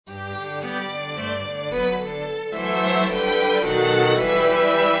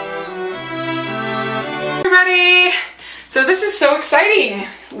So this is so exciting.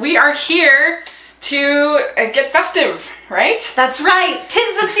 We are here to get festive, right? That's right.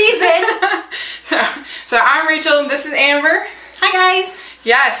 'Tis the season. So I'm Rachel and this is Amber. Hi guys.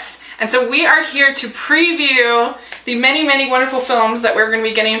 Yes. And so we are here to preview the many, many wonderful films that we're going to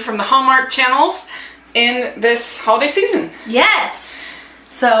be getting from the Hallmark channels in this holiday season. Yes.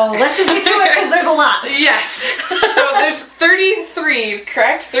 So let's just get to it because there's a lot. Yes. So there's 33,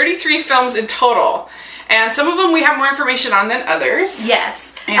 correct? 33 films in total. And some of them we have more information on than others.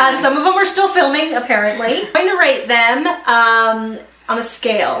 Yes. And some of them are still filming, apparently. I'm going to rate them on a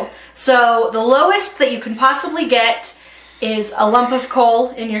scale. So the lowest that you can possibly get is a lump of coal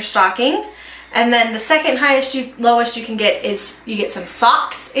in your stocking. And then the second lowest you can get is you get some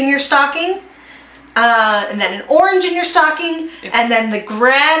socks in your stocking. And then an orange in your stocking. And then the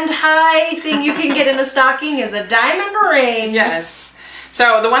grand high thing you can get in a stocking is a diamond ring. Yes.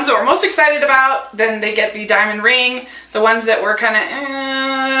 So the ones that we're most excited about, then they get the diamond ring. The ones that we're kind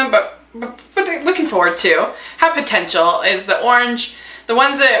of, but looking forward to, have potential, is the orange. The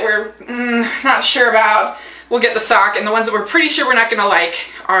ones that we're not sure about, we'll get the sock. And the ones that we're pretty sure we're not going to like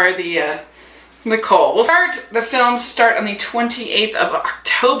are the coal. The films start on the 28th of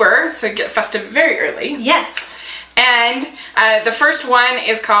October, so get festive very early. Yes. And the first one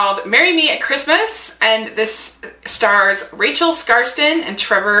is called Marry Me at Christmas, and this stars Rachel Skarsten and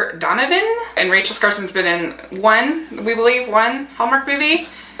Trevor Donovan. And Rachel Skarsten's been in one Hallmark movie.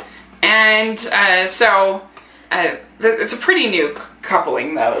 And so it's a pretty new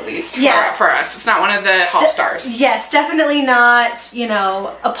coupling, though, at least for us. It's not one of the Hall stars. Yes, definitely not,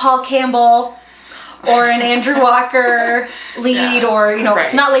 a Paul Campbell or an Andrew Walker lead, or, right.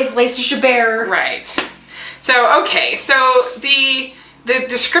 It's not Lacey Chabert. Right. So, okay, so the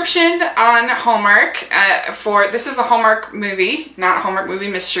description on Hallmark this is a Hallmark movie, not a Hallmark movie,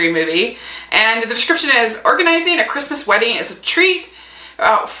 mystery movie, and the description is, organizing a Christmas wedding is a treat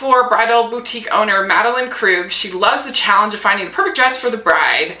for bridal boutique owner Madeline Krug. She loves the challenge of finding the perfect dress for the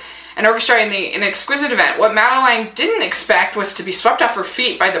bride and orchestrating an exquisite event. What Madeline didn't expect was to be swept off her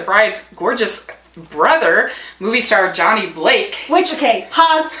feet by the bride's gorgeous brother, movie star Johnny Blake. Which, okay,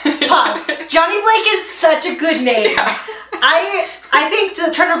 pause. Johnny Blake is such a good name. Yeah. I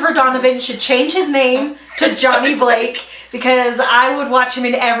think Trevor Donovan should change his name to Johnny Blake, because I would watch him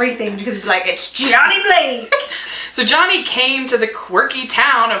in everything, because it'd be like, it's Johnny Blake. So Johnny came to the quirky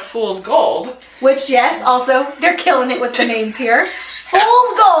town of Fool's Gold. Which, yes, also, they're killing it with the names here.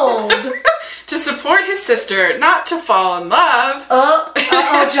 Fool's Gold. To support his sister, not to fall in love. Oh,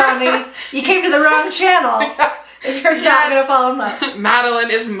 Johnny. You came to the wrong channel. And you're not going to fall in love. Madeline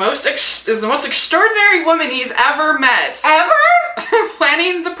is the most extraordinary woman he's ever met. Ever?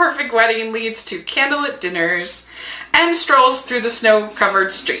 Planning the perfect wedding leads to candlelit dinners and strolls through the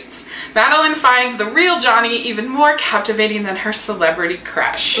snow-covered streets. Madeline finds the real Johnny even more captivating than her celebrity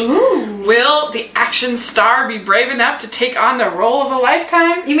crush. Ooh. Will the action star be brave enough to take on the role of a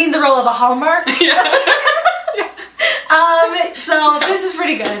lifetime? You mean the role of a Hallmark? Yeah. So this is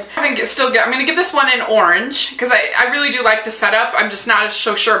pretty good. I'm going to give this one an orange, because I really do like the setup. I'm just not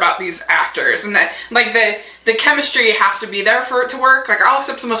so sure about these actors, and that, like, the chemistry has to be there for it to work. Like, I'll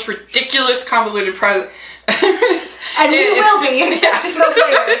accept the most ridiculous, convoluted and we will be, yes.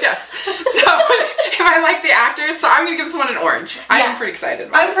 Later. Yes. So if I like the actors, so I'm going to give this one an orange. I am pretty excited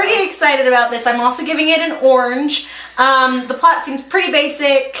about it. I'm pretty excited about this. I'm also giving it an orange. The plot seems pretty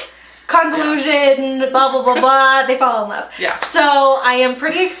basic. Convolution, blah, blah, blah, blah. They fall in love. Yeah. So I am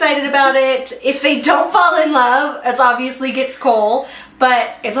pretty excited about it. If they don't fall in love, it obviously gets coal.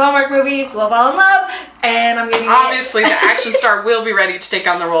 But it's a Hallmark movie, so they'll fall in love. And I'm giving Obviously, the action star will be ready to take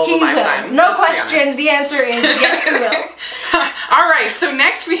on the role of a lifetime. No question. The answer is yes, he will. All right. So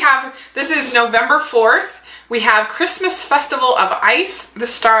next we have, this is November 4th. We have Christmas Festival of Ice. The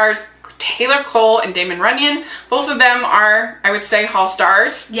stars Taylor Cole and Damon Runyon. Both of them are, I would say, Hall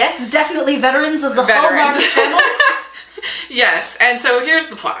stars. Yes, definitely veterans of the Hallmark channel. Yes, and so here's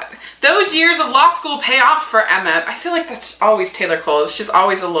the plot. Those years of law school pay off for Emma. I feel like that's always Taylor Cole. She's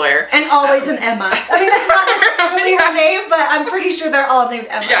always a lawyer. And always an Emma. I mean, that's not necessarily her name, but I'm pretty sure they're all named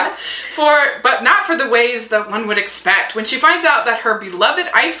Emma. Yeah, but not for the ways that one would expect. When she finds out that her beloved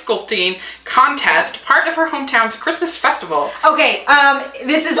ice sculpting contest, part of her hometown's Christmas festival. Okay,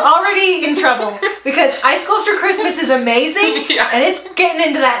 this is already in trouble, because Ice Sculpture Christmas is amazing, and it's getting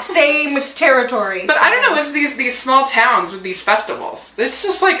into that same territory. But I don't know, it's these small towns with these festivals. It's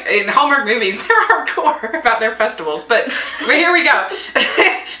just like in Hallmark movies, they're hardcore about their festivals. But here we go.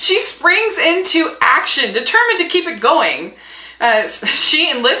 She springs into action, determined to keep it going. She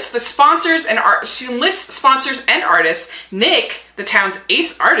enlists sponsors and artists. Nick, the town's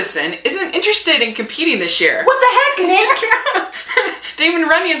ace artisan, isn't interested in competing this year. What the heck, Nick? Damon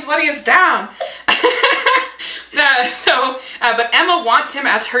Runyon's letting us down. But Emma wants him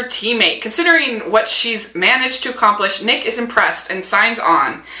as her teammate. Considering what she's managed to accomplish, Nick is impressed and signs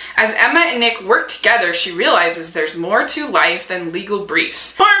on. As Emma and Nick work together, she realizes there's more to life than legal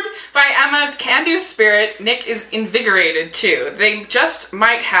briefs. Charmed by Emma's can-do spirit, Nick is invigorated too. They just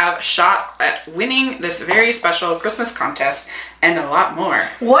might have a shot at winning this very special Christmas contest and a lot more.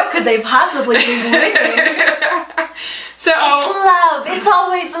 What could they possibly be winning? So it's love. It's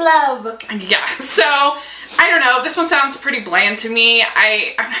always love. Yeah. So I don't know. This one sounds pretty bland to me.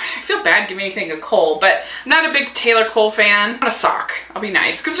 I feel bad giving anything a Cole, but I'm not a big Taylor Cole fan. Not a sock. I'll be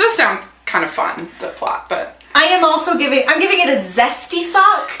nice because it does sound kind of fun, the plot, but. I'm giving it a zesty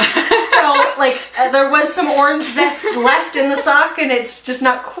sock. So there was some orange zest left in the sock and it's just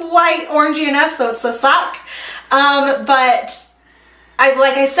not quite orangey enough, so it's a sock. But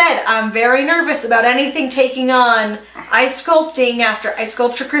like I said, I'm very nervous about anything taking on ice sculpting after Ice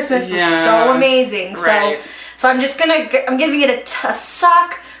Sculpture Christmas was so amazing. Right. So I'm giving it a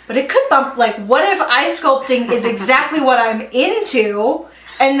sock, but it could bump, what if ice sculpting is exactly what I'm into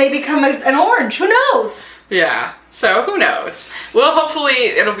and they become an orange? Who knows? Yeah, so who knows? Well, hopefully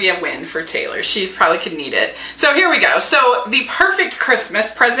it'll be a win for Taylor. She probably could need it. So here we go. So the perfect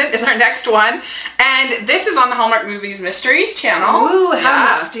Christmas present is our next one. And this is on the Hallmark Movies Mysteries channel. Ooh,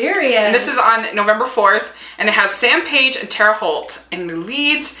 how mysterious. And this is on November 4th. And it has Sam Page and Tara Holt in the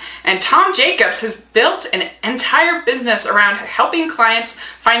leads. And Tom Jacobs has built an entire business around helping clients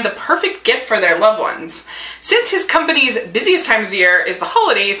find the perfect gift for their loved ones. Since his company's busiest time of the year is the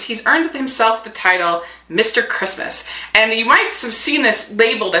holidays, he's earned himself the title Mr. Christmas. And you might have seen this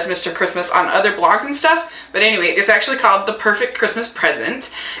labeled as Mr. Christmas on other blogs and stuff, but anyway, it's actually called The Perfect Christmas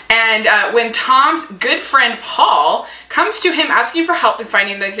Present. And when Tom's good friend Paul comes to him asking for help in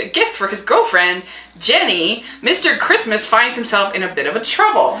finding the gift for his girlfriend, Jenny, Mr. Christmas finds himself in a bit of a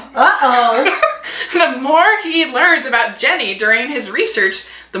trouble. Uh-oh. The more he learns about Jenny during his research,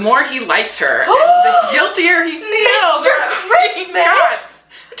 the more he likes her, and the guiltier he feels Mr. Christmas!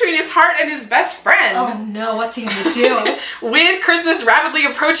 Between his heart and his best friend. Oh no, what's he gonna do? With Christmas rapidly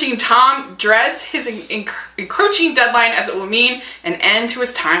approaching, Tom dreads his encroaching deadline, as it will mean an end to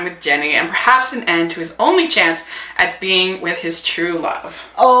his time with Jenny and perhaps an end to his only chance at being with his true love.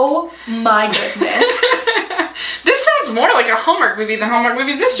 Oh my goodness. This sounds more like a Hallmark movie than Hallmark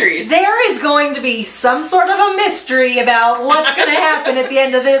Movies Mysteries. There is going to be some sort of a mystery about what's going to happen at the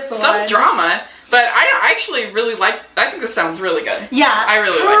end of this one. Some drama. But I actually really I think this sounds really good. Yeah. I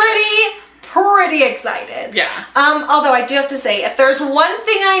really like it. Pretty excited. Yeah. Although I do have to say, if there's one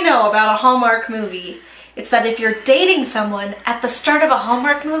thing I know about a Hallmark movie, it's that if you're dating someone at the start of a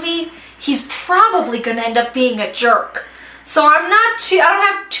Hallmark movie, he's probably going to end up being a jerk. So I don't have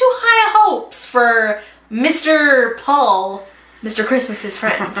too high hopes for Mr. Paul, Mr. Christmas's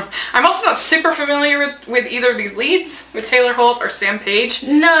friend. I'm also not super familiar with either of these leads, with Taylor Holt or Sam Page.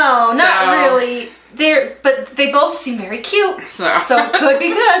 No, not really. But they both seem very cute, so it could be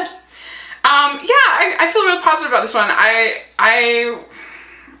good. I feel really positive about this one.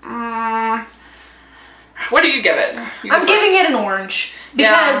 What do you give it? I'm giving it an orange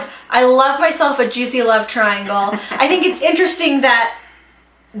because I love myself a juicy love triangle. I think it's interesting that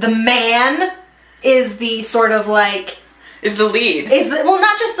the man is the sort of is the lead. Well,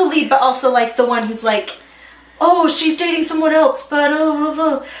 not just the lead, but also the one who's oh, she's dating someone else, but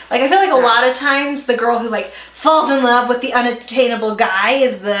I feel like a lot of times the girl who falls in love with the unattainable guy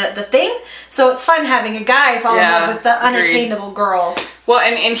is the thing. So it's fun having a guy fall in love with the unattainable girl. Well,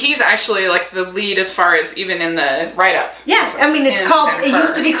 and he's actually the lead as far as even in the write-up. Yes, I mean it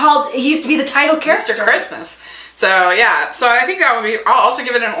used to be the title character. Mr. Christmas. So yeah, so I think that would be. I'll also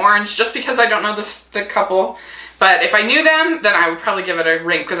give it an orange just because I don't know the couple. But if I knew them, then I would probably give it a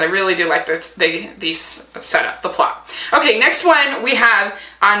ring because I really do like the setup, the plot. Okay, next one we have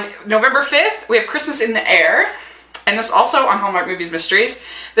on November 5th, we have Christmas in the Air. And this also on Hallmark Movies Mysteries.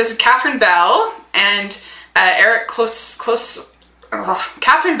 This is Catherine Bell and Eric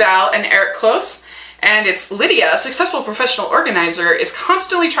Catherine Bell and Eric Close. And it's Lydia, a successful professional organizer, is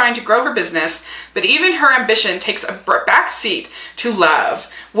constantly trying to grow her business, but even her ambition takes a back seat to love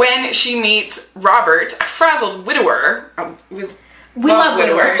when she meets Robert, a frazzled widower. We love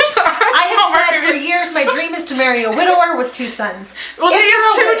widowers. I have said for years my dream is to marry a widower with 2 sons. Well, he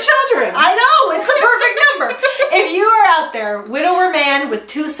has 2 children. I know, it's the perfect number. If you are out there, widower man with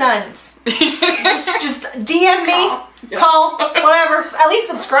 2 sons, just DM me, call, whatever. At least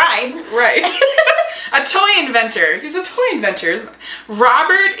subscribe. Right. A toy inventor. He's a toy inventor.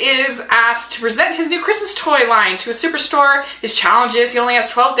 Robert is asked to present his new Christmas toy line to a superstore. His challenge is he only has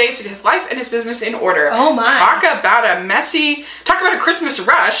 12 days to get his life and his business in order. Oh my. Talk about a Christmas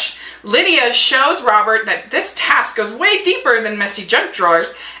rush. Lydia shows Robert that this task goes way deeper than messy junk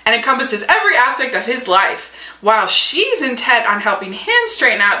drawers and encompasses every aspect of his life. While she's intent on helping him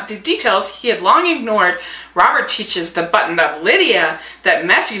straighten out the details he had long ignored, Robert teaches the buttoned-up Lydia that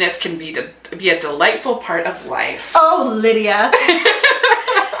messiness can be a delightful part of life. Oh, Lydia.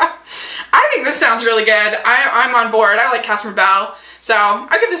 I think this sounds really good. I'm on board. I like Catherine Bell. So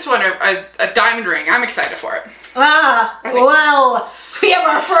I give this one a diamond ring. I'm excited for it. Well, we have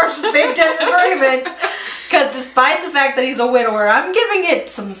our first big disagreement. Because despite the fact that he's a widower, I'm giving it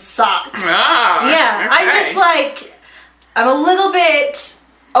some socks. Oh, yeah, okay. I'm just like, I'm a little bit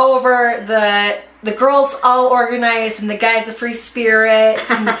over the girl's all organized and the guy's a free spirit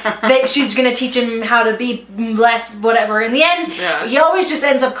and that she's gonna teach him how to be less whatever. In the end, he always just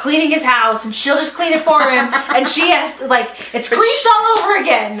ends up cleaning his house and she'll just clean it for him and she has it's grease all over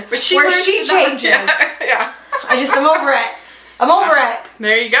again. But she changes. Yeah. I'm over it. I'm over it.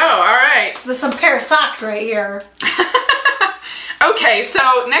 There you go. All right. There's some pair of socks right here. Okay,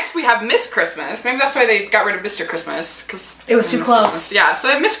 so next we have Miss Christmas. Maybe that's why they got rid of Mr. Christmas, because it was too close. Christmas. Yeah, so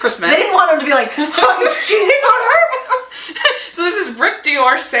they have Miss Christmas. They didn't want him to be like, oh, he's cheating on her. So this is Brooke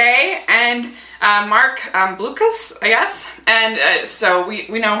D'Orsay and Mark Blucas, I guess. And so we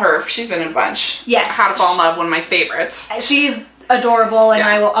know her. She's been in a bunch. Yes. How to Fall in Love, one of my favorites. She's adorable, and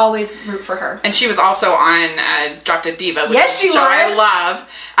I will always root for her. And she was also on Drop Dead Diva, which yes, is a show I love.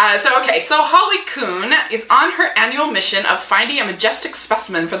 So Holly Coon is on her annual mission of finding a majestic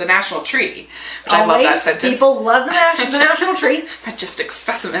specimen for the national tree. Which I love that sentence. People love the national tree. Majestic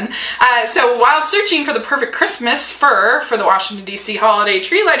specimen. So while searching for the perfect Christmas fir for the Washington, D.C. holiday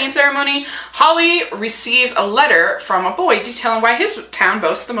tree lighting ceremony, Holly receives a letter from a boy detailing why his town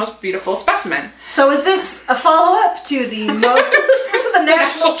boasts the most beautiful specimen. So is this a follow-up to the the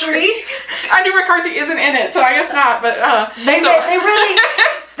national tree? Andrew McCarthy isn't in it, so I guess not. But they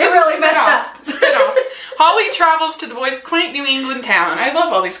really messed up. Spin off. Holly travels to the boy's quaint New England town. I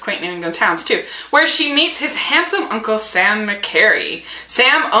love all these quaint New England towns too, where she meets his handsome uncle Sam McCary.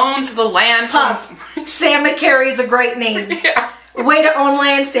 Sam owns the land. Sam McCary's a great name. Yeah. Way to own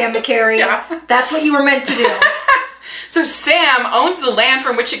land, Sam McCary. Yeah. That's what you were meant to do. So Sam owns the land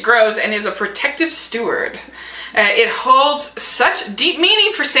from which it grows and is a protective steward. It holds such deep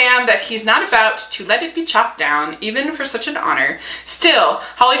meaning for Sam that he's not about to let it be chopped down, even for such an honor. Still,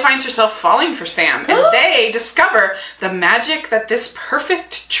 Holly finds herself falling for Sam, and they discover the magic that this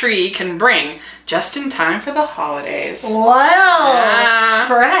perfect tree can bring just in time for the holidays. Wow.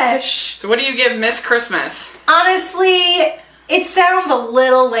 Fresh. So what do you give Miss Christmas? Honestly, it sounds a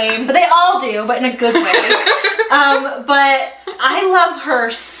little lame, but they all do, but in a good way. But I love her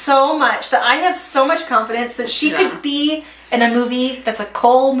so much that I have so much confidence that she could be in a movie that's a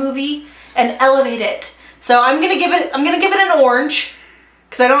Cole movie and elevate it. So I'm gonna give it an orange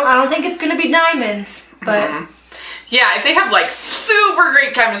because I don't think it's gonna be diamonds, but yeah, if they have super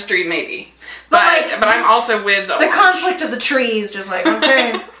great chemistry, maybe. But I'm also with the orange. Conflict of the trees, just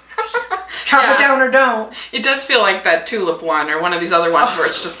okay. Chop it down or don't. It does feel like that tulip one or one of these other ones where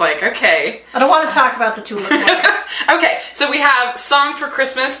it's just okay. I don't want to talk about the tulip one. Okay, so we have Song for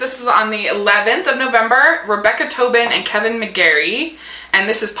Christmas. This is on the 11th of November. Rebecca Tobin and Kevin McGarry. And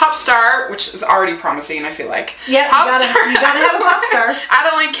this is Pop Star, which is already promising, I feel like. Yeah, you gotta have a pop star.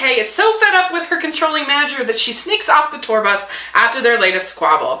 Adeline Kay is so fed up with her controlling manager that she sneaks off the tour bus after their latest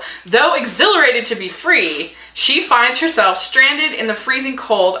squabble. Though exhilarated to be free, she finds herself stranded in the freezing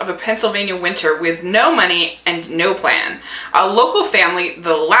cold of a Pennsylvania winter with no money and no plan. A local family,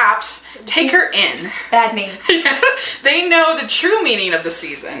 the Laps, take her in. Bad name. They know the true meaning of the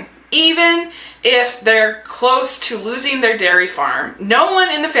season. Even if they're close to losing their dairy farm, no one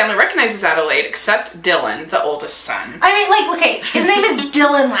in the family recognizes Adelaide except Dylan, the oldest son. I mean, okay, his name is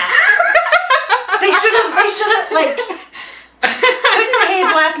Dylan Lapp. They should have, couldn't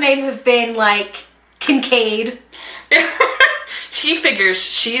his last name have been, Kincaid? She figures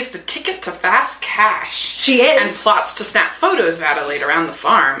she's the ticket to fast cash. She is. And plots to snap photos of Adelaide around the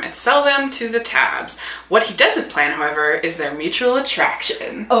farm and sell them to the Tabs. What he doesn't plan, however, is their mutual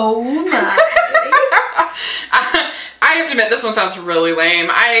attraction. Oh my. I have to admit, this one sounds really lame.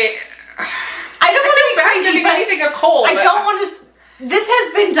 I don't want to be crazy, giving anything a cold. I don't want to... This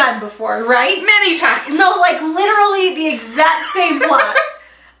has been done before, right? Many times. No, literally the exact same plot.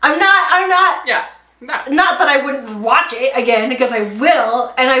 I'm not... Yeah. No. Not that I wouldn't watch it again, because I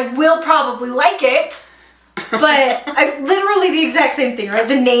will, and I will probably like it, But literally the exact same thing, right?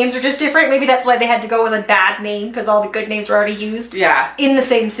 The names are just different. Maybe that's why they had to go with a bad name, because all the good names were already used. Yeah. In the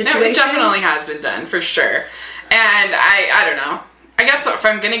same situation. No, it definitely has been done, for sure. And I don't know. I guess if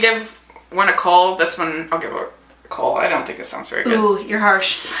I'm going to give one a call, this one I'll give a call. I don't think it sounds very good. Ooh, you're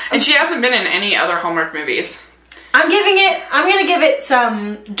harsh. And she hasn't been in any other Hallmark movies. I'm gonna give it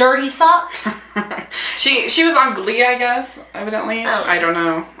some dirty socks. She was on Glee, I guess, evidently. Oh. I don't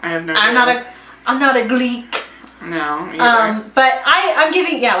know. I have no idea. I'm not a Gleek. No, either. But I'm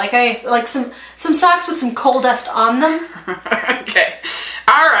giving, like some socks with some coal dust on them. Okay.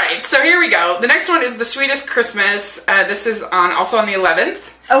 All right. So here we go. The next one is The Sweetest Christmas. This is also on the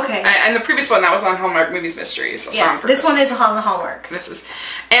 11th. Okay. And the previous one, that was on Hallmark Movies Mysteries. Yes, this one is on Hallmark.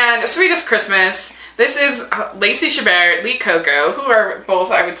 And Sweetest Christmas. This is Lacey Chabert, Lee Coco, who are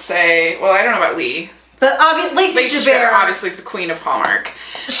both, I would say, well, I don't know about Lee. But Lacey Chabert obviously is the queen of Hallmark.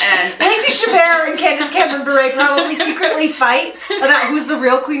 And Lacey Chabert and Candace Cameron Bure probably secretly fight about who's the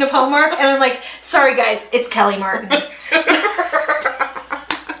real queen of Hallmark. And I'm like, sorry guys, it's Kelly Martin.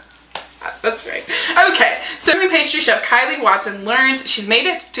 That's right. Okay, so pastry chef Kylie Watson learns she's made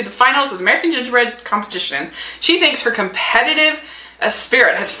it to the finals of the American Gingerbread competition. She thinks her competitive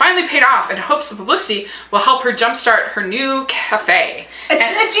spirit has finally paid off and hopes the publicity will help her jumpstart her new cafe.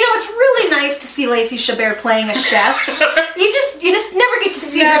 It's really nice to see Lacey Chabert playing a chef. You just never get to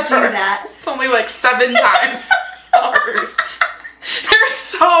see her do that. It's only like 7 times. There's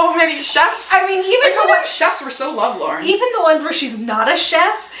so many chefs. I mean, what chefs were so lovelorn. Even the ones where she's not a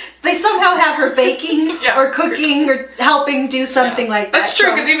chef, they somehow have her baking or cooking or helping do something like that. That's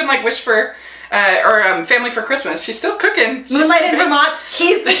true, because even like Wish for Family for Christmas, she's still cooking. Moonlight in Vermont,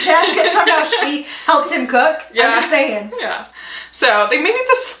 he's the chef, and somehow she helps him cook. Yeah. I'm just saying. Yeah. So they maybe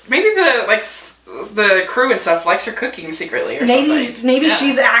the crew and stuff likes her cooking secretly or something. Maybe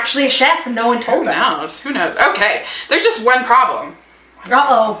she's actually a chef and no one told us. Who knows? Okay. There's just one problem.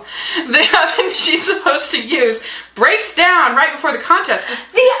 Uh-oh. The oven she's supposed to use breaks down right before the contest. The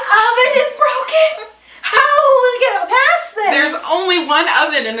oven is broken! How will we get past this? There's only one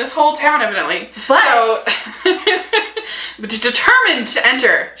oven in this whole town, evidently. But determined to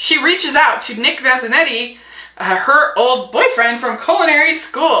enter, she reaches out to Nick Mazzanetti, her old boyfriend from culinary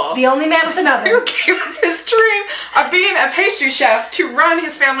school. The only man with an oven. Who gave up his dream of being a pastry chef to run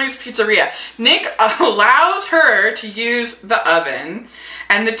his family's pizzeria. Nick allows her to use the oven,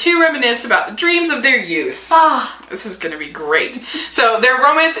 and the two reminisce about the dreams of their youth. This is going to be great. So their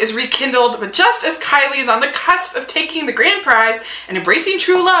romance is rekindled, but just as Kylie is on the cusp of taking the grand prize and embracing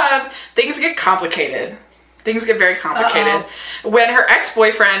true love, things get complicated. Things get very complicated. When her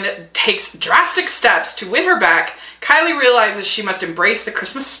ex-boyfriend takes drastic steps to win her back, Kylie realizes she must embrace the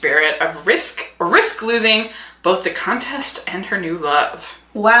Christmas spirit of risk losing both the contest and her new love.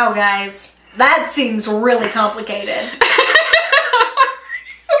 Wow, guys. That seems really complicated.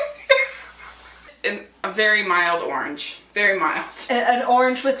 A very mild orange. Very mild. An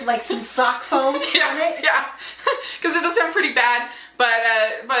orange with like some sock foam on it? Yeah. Because it does sound pretty bad. But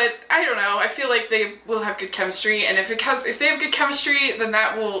I don't know. I feel like they will have good chemistry, and if they have good chemistry, then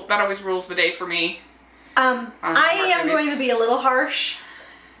that always rules the day for me. I am going to be a little harsh.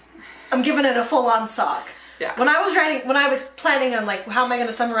 I'm giving it a full-on sock. Yeah. When I was planning on like how am I going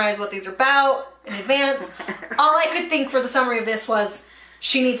to summarize what these are about in advance, all I could think for the summary of this was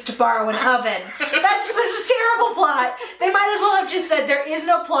she needs to borrow an oven. That's a terrible plot. They might as well have just said there is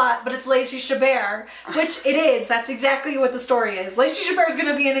no plot, but it's Lacey Chabert, which it is. That's exactly what the story is. Lacey Chabert's going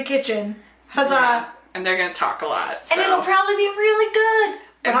to be in a kitchen. Huzzah. Yeah. And they're going to talk a lot. So. And it'll probably be really good.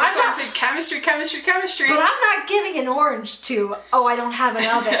 But I'm not saying chemistry. But I'm not giving an orange to, I don't have an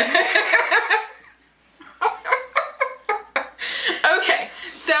oven. Okay,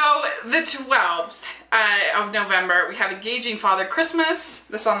 so the 12th of November, we have Engaging Father Christmas.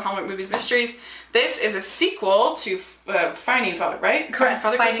 This is on Hallmark Movies Mysteries. This is a sequel to Finding Father, right? Correct,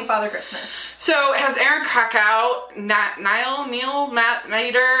 Finding Father Christmas. So it has Aaron Krakow, Matt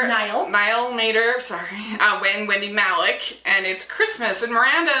Nader, Niall Nader, sorry, and Wendy Malick, and it's Christmas, and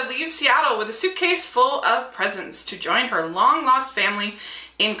Miranda leaves Seattle with a suitcase full of presents to join her long-lost family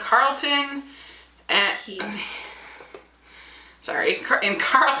in Carlton Heath,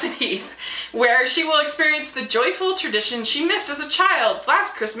 where she will experience the joyful tradition she missed as a child.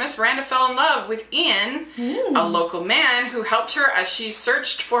 Last Christmas, Miranda fell in love with Ian, a local man who helped her as she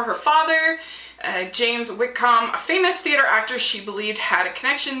searched for her father, James Whitcomb, a famous theater actor she believed had a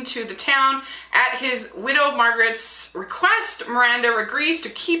connection to the town. At his widow Margaret's request, Miranda agrees to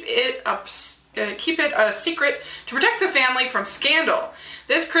keep it keep it a secret to protect the family from scandal.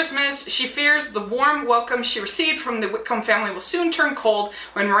 This Christmas, she fears the warm welcome she received from the Whitcomb family will soon turn cold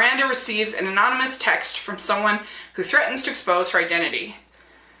when Miranda receives an anonymous text from someone who threatens to expose her identity.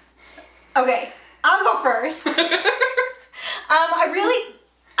 Okay, I'll go first.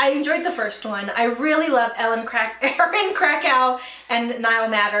 I enjoyed the first one. I really love Erin Krakow and Niall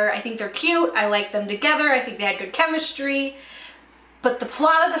Matter. I think they're cute. I like them together. I think they had good chemistry. But the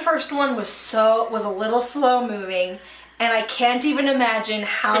plot of the first one was a little slow moving, and I can't even imagine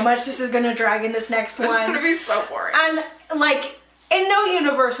how much this is going to drag in this next one. It's going to be so boring. And like, in no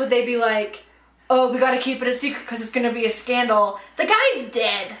universe would they be like, oh, we gotta keep it a secret because it's gonna be a scandal. The guy's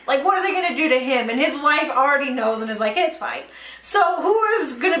dead. Like, what are they gonna do to him? And his wife already knows and is like, it's fine. So who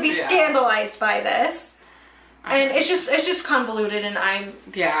is gonna be scandalized by this? And it's just convoluted, and I'm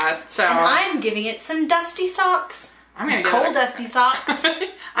giving it some dusty socks. I'm gonna give it dusty socks. I'm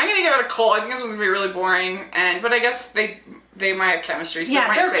gonna give it a cold. I think this one's gonna be really boring, but I guess they might have chemistry, so yeah,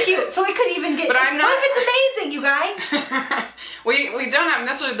 they might they're cute. It. So we could even get. But I'm not. What if it's amazing, you guys? we don't have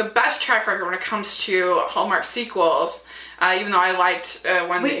necessarily the best track record when it comes to Hallmark sequels. Even though I liked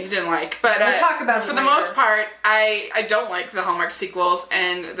one that you didn't like, but we'll talk about it for later. the most part, I don't like the Hallmark sequels,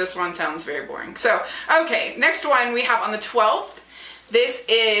 and this one sounds very boring. So okay, next one we have on the 12th. This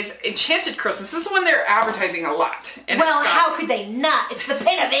is Enchanted Christmas. This is one they're advertising a lot. And well, how could they not? It's the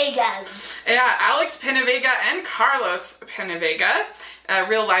Penavegas. Yeah, Alex Penavega and Carlos Penavega, a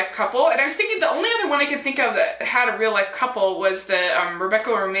real life couple. And I was thinking the only other one I could think of that had a real life couple was the Rebecca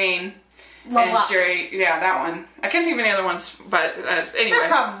Romaine and Jerry. Yeah, that one. I can't think of any other ones, but anyway. There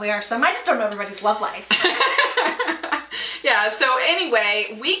probably are some. I just don't know everybody's love life. Yeah, so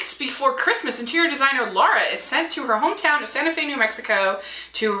anyway, weeks before Christmas, interior designer Laura is sent to her hometown of Santa Fe, New Mexico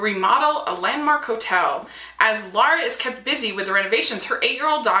to remodel a landmark hotel. As Laura is kept busy with the renovations, her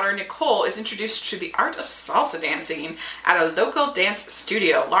 8-year-old daughter, Nicole, is introduced to the art of salsa dancing at a local dance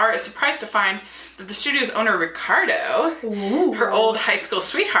studio. Laura is surprised to find that the studio's owner, Ricardo, her old high school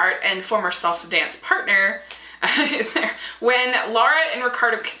sweetheart and former salsa dance partner, is there. When Laura and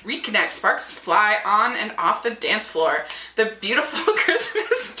Ricardo reconnect, sparks fly on and off the dance floor. The beautiful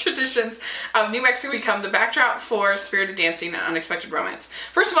Christmas traditions of New Mexico become the backdrop for spirited dancing and unexpected romance.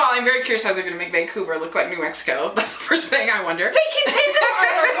 First of all, I'm very curious how they're going to make Vancouver look like New Mexico. That's the first thing I wonder. They film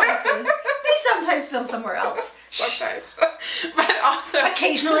other places. They sometimes film somewhere else. Sometimes. But also...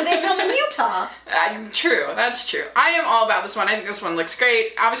 occasionally they film in Utah. True, that's true. I am all about this one. I think this one looks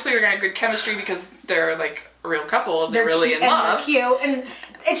great. Obviously they're going to have good chemistry because they're like a real couple. They're really in love. They're cute, and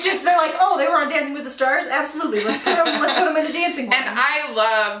it's just, they're like, oh, they were on Dancing with the Stars? Absolutely. Let's put them in a dancing one. And I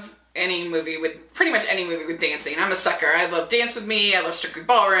love pretty much any movie with dancing. I'm a sucker. I love Dance With Me. I love Strictly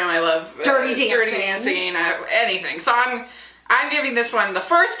Ballroom. I love Dirty Dancing. Anything. So I'm giving this one the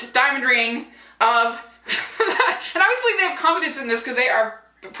first diamond ring of... and obviously they have confidence in this because they are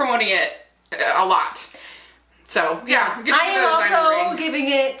promoting it a lot. So, yeah. I am also giving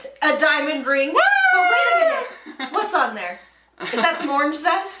it a diamond ring. Woo! But wait a minute. What's on there? Is that some orange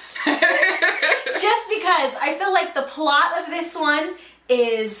zest? Just because I feel like the plot of this one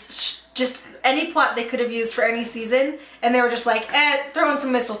is just any plot they could have used for any season, and they were just like, throw in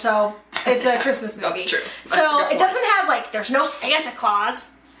some mistletoe. It's a Christmas movie. That's true. So it doesn't have, like, there's no Santa Claus.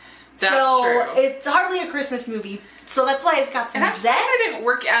 That's true. It's hardly a Christmas movie. So that's why it's got some zest. And I didn't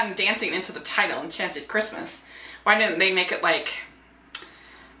work on dancing into the title, Enchanted Christmas. Why didn't they make it like,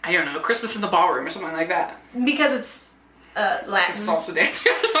 I don't know, Christmas in the Ballroom or something like that? Because it's Latin. Like a salsa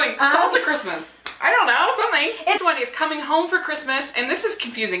dancing or something. Salsa Christmas. I don't know, something. This one is Coming Home for Christmas, and this is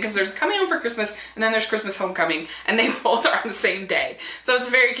confusing because there's Coming Home for Christmas and then there's Christmas Homecoming, and they both are on the same day. So it's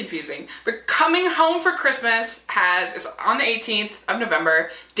very confusing. But Coming Home for Christmas is on the 18th of November,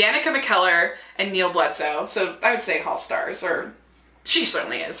 Danica McKellar and Neil Bledsoe. So I would say Hall stars, or she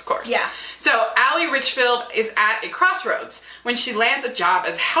certainly is, of course. Yeah. So Allie Richfield is at a crossroads when she lands a job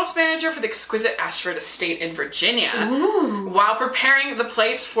as house manager for the exquisite Ashford estate in Virginia. Ooh. While preparing the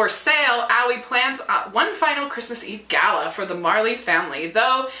place for sale, Allie plans one final Christmas Eve gala for the Marley family,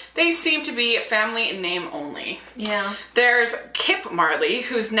 though they seem to be family in name only. Yeah. There's Kip Marley,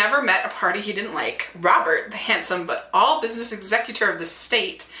 who's never met a party he didn't like, Robert, the handsome but all-business executor of the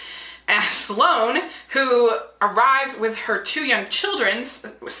state, Sloane, who arrives with her 2 young children,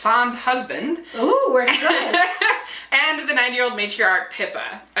 San's husband. Ooh, where's he going? And the 90-year-old matriarch,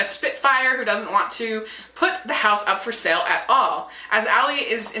 Pippa, a spitfire who doesn't want to put the house up for sale at all. As Allie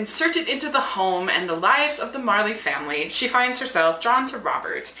is inserted into the home and the lives of the Marley family, she finds herself drawn to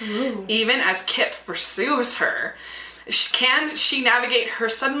Robert, even as Kip pursues her. Can she navigate her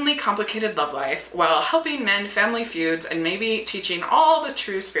suddenly complicated love life while helping mend family feuds and maybe teaching all the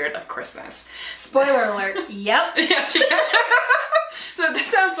true spirit of Christmas? Spoiler alert. Yep. Yeah, she can. So this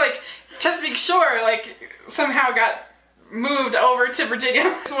sounds like Chesapeake Shore, like, somehow got moved over to Virginia.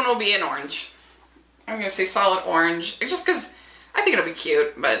 This one will be in orange. I'm gonna say solid orange, just because I think it'll be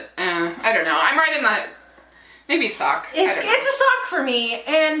cute, but I don't know. I'm right in that. Maybe sock. It's a sock for me,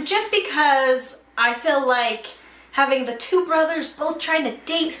 and just because I feel like having the two brothers both trying to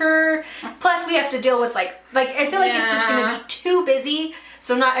date her, plus we have to deal with like I feel like it's just gonna be too busy,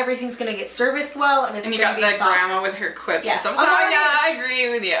 so not everything's gonna get serviced well, and it's and you gonna got be the a sock. grandma with her quips Yeah. and stuff. So I agree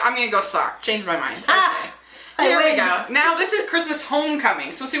with you. I'm gonna go sock. Change my mind. Okay. I Here we win. go. Now this is Christmas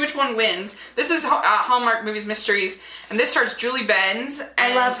Homecoming, so we'll see which one wins. This is Hallmark Movies Mysteries, and this stars Julie Benz. And,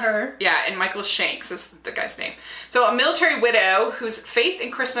 I love her. Yeah, and Michael Shanks is the guy's name. So a military widow whose faith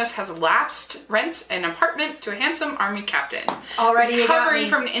in Christmas has lapsed rents an apartment to a handsome army captain. Already you got Recovering me.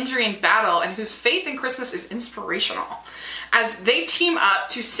 from an injury in battle, and whose faith in Christmas is inspirational. As they team up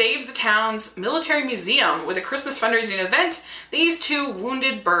to save the town's military museum with a Christmas fundraising event, these two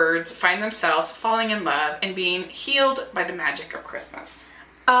wounded birds find themselves falling in love and being healed by the magic of Christmas.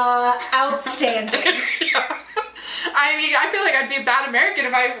 Outstanding. Yeah. I mean, I feel like I'd be a bad American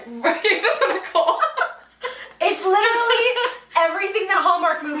if I gave this one a call. It's literally everything that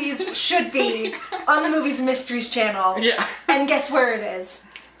Hallmark movies should be on the Movies and Mysteries channel. Yeah. And guess where it is?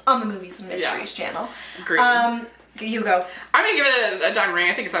 On the Movies and Mysteries channel. Agreed. You go. I'm gonna give it a diamond ring.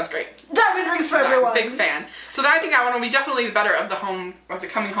 I think it sounds great. Diamond rings for everyone. Big fan. So I think that one will be definitely the better of the coming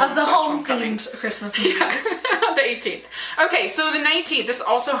home Of the homecoming. home-themed Christmas movies. The 18th. Okay, so the 19th. This is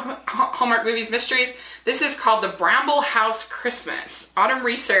also Hallmark Movies Mysteries. This is called The Bramble House Christmas. Autumn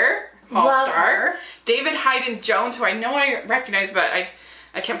Reeser, Love all-star. her. David Hayden Jones, who I know I recognize, but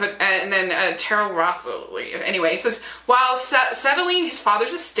I can't put, and then Terrell Rothley. Anyway, it says, while settling his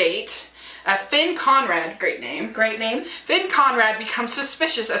father's estate, Finn Conrad, great name. Great name. Finn Conrad becomes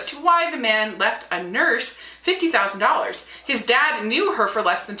suspicious as to why the man left a nurse $50,000. His dad knew her for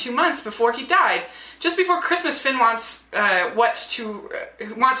less than 2 months before he died. Just before Christmas, Finn wants to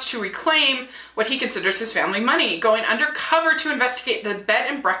reclaim what he considers his family money, going undercover to investigate the bed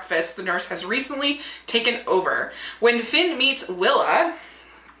and breakfast the nurse has recently taken over. When Finn meets Willa,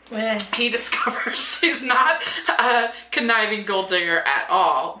 he discovers she's not a conniving gold digger at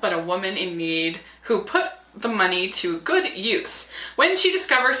all, but a woman in need who put the money to good use. When she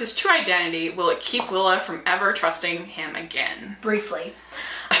discovers his true identity, will it keep Willa from ever trusting him again? Briefly.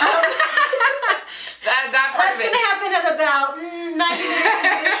 That part That's of it. going to happen at about 90 minutes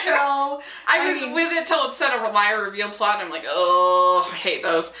into the show. I was with it till it said a liar reveal plot, and I'm like, oh, I hate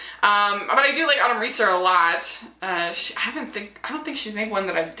those. But I do like Autumn Reeser a lot. I don't think she's made one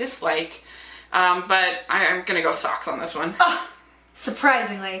that I've disliked. But I'm gonna go socks on this one. Oh,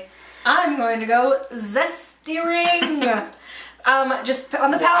 surprisingly, I'm going to go zesty ring. Just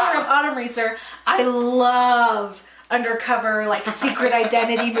on the power of Autumn Reeser, I love undercover, like, secret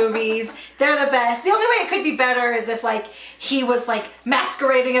identity movies. They're the best. The only way it could be better is if, like, he was, like,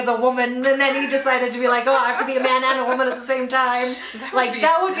 masquerading as a woman and then he decided to be like, oh, I have to be a man and a woman at the same time.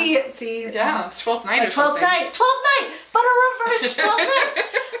 That would be, see. Yeah, it's 12th night or 12th something. 12th night, but a reverse 12th night.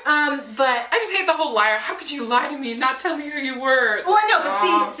 But I just hate the whole liar. How could you lie to me and not tell me who you were? It's well, I know,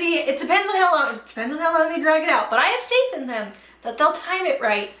 like, but see, it depends on how long. It depends on how long they drag it out. But I have faith in them that they'll time it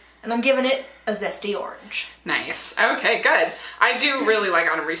right, and I'm giving it a zesty orange. Nice. Okay, good. I do really like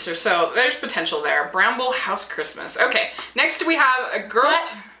Autumn Reeser, so there's potential there. Bramble House Christmas. Okay, next we have a girl.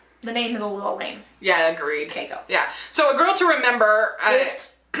 But the name is a little lame. Yeah, agreed. Okay, go. Yeah. So a girl to remember.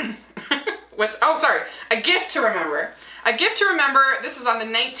 Gift. A gift to remember. A Gift to Remember. This is on the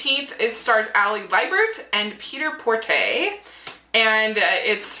 19th. It stars Ali Liebert and Peter Porte, and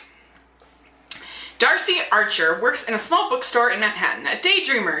it's. Darcy Archer works in a small bookstore in Manhattan, a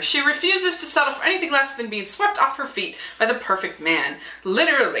daydreamer. She refuses to settle for anything less than being swept off her feet by the perfect man.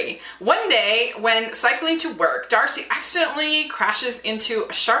 Literally. One day, when cycling to work, Darcy accidentally crashes into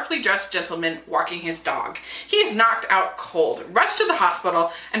a sharply dressed gentleman walking his dog. He is knocked out cold, rushed to the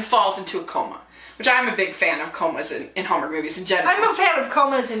hospital, and falls into a coma. Which I'm a big fan of comas in Hallmark movies in general. I'm a fan of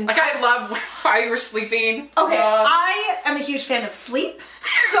comas and... Like, I love while you were sleeping. Okay, I am a huge fan of sleep.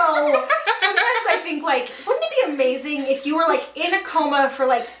 So, sometimes I think, like, wouldn't it be amazing if you were, like, in a coma for,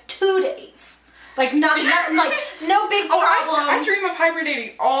 like, 2 days? Like, not like, no big problems. I dream of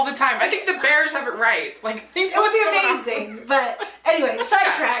hibernating all the time. I think the bears have it right. Like, it would be amazing. But, anyway,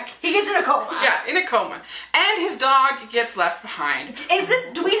 sidetrack. Yeah. He gets in a coma. Yeah, in a coma. And his dog gets left behind. Is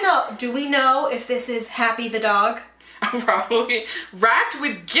this, do we know if this is Happy the dog? Probably. Racked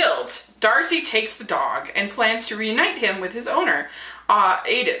with guilt, Darcy takes the dog and plans to reunite him with his owner,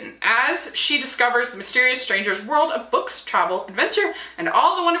 Aiden, as she discovers the mysterious stranger's world of books, travel, adventure, and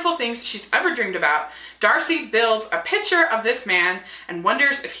all the wonderful things she's ever dreamed about. Darcy builds a picture of this man and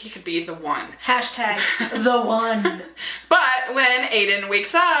wonders if he could be the one. Hashtag the one. But when Aiden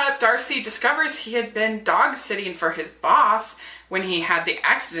wakes up, Darcy discovers he had been dog sitting for his boss when he had the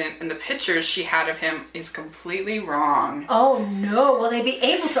accident, and the pictures she had of him is completely wrong. Oh no, will they be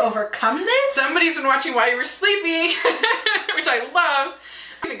able to overcome this? Somebody's been watching while you were sleeping, which I love.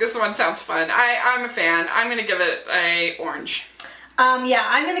 I think this one sounds fun. I'm a fan. I'm gonna give it a orange. Yeah,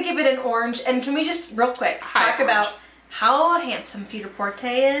 I'm gonna give it an orange. And can we just real quick talk about how handsome Peter Porte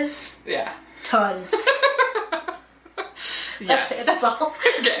is? Yeah. Tons. Yes. That's it. That's all.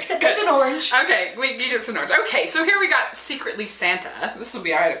 Okay. It's an orange. Okay, it's an orange. Okay, so here we got Secretly Santa. This will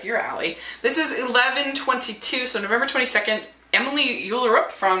be right up your alley. This is 11/22, so November 22nd. Emily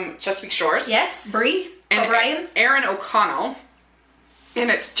Eulerup from Chesapeake Shores. Yes, Bree And O'Brien. Aaron O'Connell. And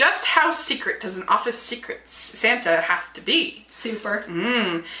it's just how secret does an office secret Santa have to be? Super.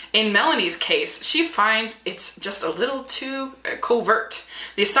 In Melanie's case, she finds it's just a little too covert.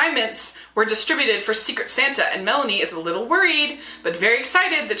 The assignments were distributed for Secret Santa, and Melanie is a little worried, but very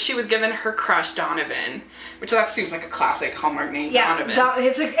excited that she was given her crush, Donovan. Which that seems like a classic Hallmark name, Yeah, Donovan.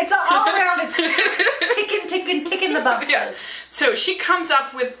 it's all around. It's ticking the boxes. Yeah. So she comes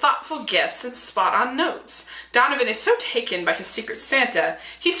up with thoughtful gifts and spot-on notes. Donovan is so taken by his Secret Santa,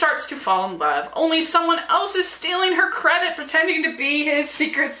 he starts to fall in love. Only someone else is stealing her credit, pretending to be his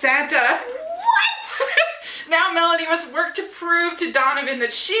Secret Santa. What? Now Melanie must work to prove to Donovan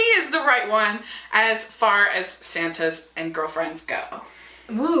that she is the right one as far as Santas and girlfriends go.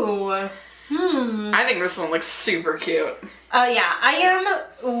 Ooh. I think this one looks super cute. Yeah, I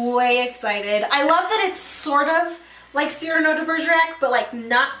am way excited. I love that it's sort of like Cyrano de Bergerac, but like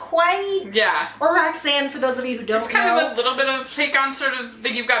not quite. Yeah. Or Roxanne, for those of you who don't know. It's kind of a little bit of take on sort of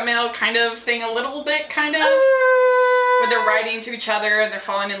the You've Got Mail kind of thing, a little bit, kind of. Where they're writing to each other and they're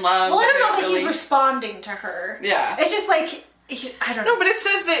falling in love. Well, I don't know that he's responding to her. Yeah. It's just like, I don't know. No, but it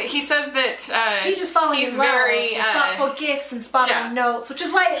says that, he says that he's just falling in love very, with thoughtful gifts and spot-on notes, which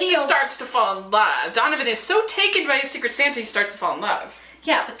is why he starts to fall in love. Donovan is so taken by his Secret Santa, he starts to fall in love.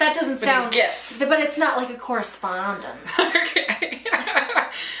 Yeah, but that doesn't sound... His gifts. But it's not like a correspondence. Okay.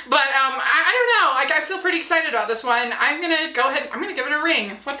 But, I don't know. Like, I feel pretty excited about this one. I'm gonna go ahead, I'm gonna give it a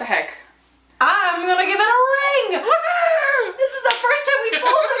ring. What the heck? I'm gonna give it a ring! Woohoo! This is the first time we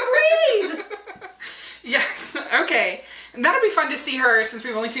both agreed! Yes, okay. And that'll be fun to see her since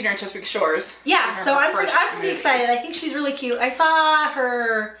we've only seen her on Chesapeake Shores. Yeah, so I'm pretty excited. I think she's really cute. I saw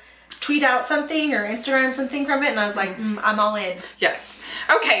her tweet out something or Instagram something from it, and I was like, I'm all in. Yes.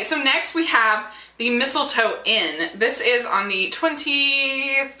 Okay, so next we have the Mistletoe Inn. This is on the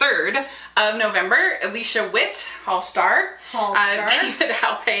 23rd of November. Alicia Witt, Hall star. David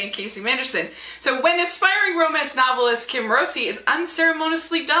Halpay and Casey Manderson. So when aspiring romance novelist Kim Rossi is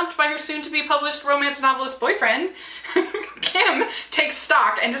unceremoniously dumped by her soon-to-be published romance novelist boyfriend, Kim takes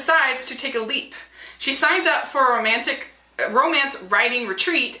stock and decides to take a leap. She signs up for a romance writing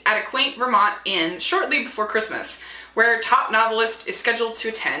retreat at a quaint Vermont inn shortly before Christmas, where a top novelist is scheduled to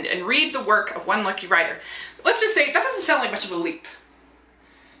attend and read the work of one lucky writer. Let's just say, that doesn't sound like much of a leap.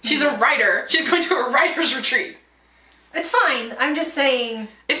 She's a writer. She's going to a writer's retreat. It's fine. I'm just saying...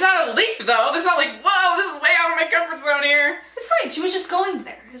 It's not a leap, though. It's not like, whoa, this is way out of my comfort zone here. It's fine. She was just going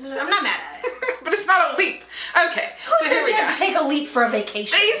there. I'm not mad at it. But it's not a leap. Okay, Who said you have to take a leap for a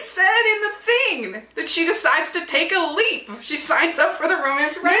vacation? They said in the thing that she decides to take a leap. She signs up for the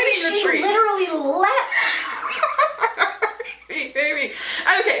romance writing retreat. She literally leapt. Baby.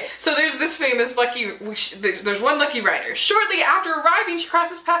 Okay, so there's this famous there's one lucky writer. Shortly after arriving, she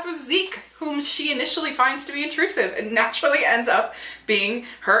crosses paths with Zeke, whom she initially finds to be intrusive, and naturally ends up being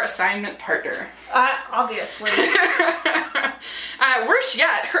her assignment partner. Obviously. Worse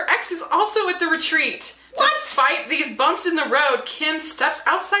yet, her ex is also at the retreat. What? Despite these bumps in the road, Kim steps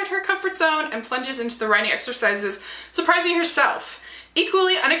outside her comfort zone and plunges into the writing exercises, surprising herself.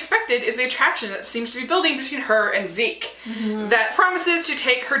 Equally unexpected is the attraction that seems to be building between her and Zeke, that promises to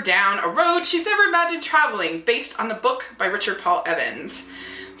take her down a road she's never imagined traveling, based on the book by Richard Paul Evans.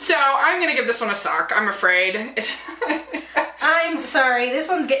 So I'm gonna give this one a sock, I'm afraid. I'm sorry, this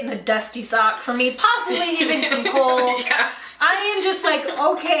one's getting a dusty sock for me, possibly even some coal. Yeah. I am just like,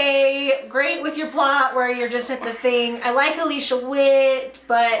 okay, great with your plot where you're just at the thing. I like Alicia Witt,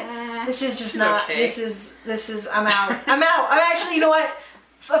 but this is just not, okay. this is, I'm out. I'm actually, you know what,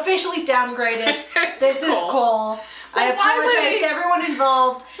 officially downgraded. This is cool. I apologize to everyone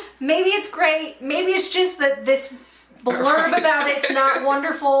involved. Maybe it's great. Maybe it's just that this blurb about it's not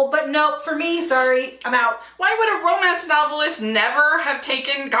wonderful, but nope, for me, sorry, I'm out. Why would a romance novelist never have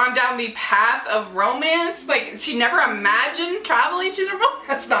gone down the path of romance? Like, she never imagined traveling. She's a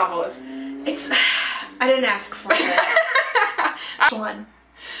romance novelist. I didn't ask for this. One.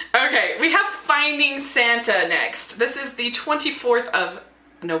 Okay, we have Finding Santa next. This is the 24th of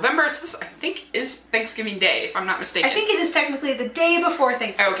November, so this I think is Thanksgiving Day, if I'm not mistaken. I think it is technically the day before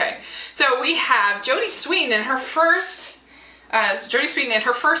Thanksgiving. Okay, so we have Jodie Sweetin in her first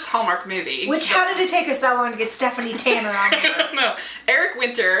Hallmark movie. Which, how did it take us that long to get Stephanie Tanner on here? I don't know. Eric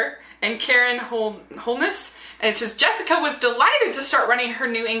Winter and Karen Holness. And it says, Jessica was delighted to start running her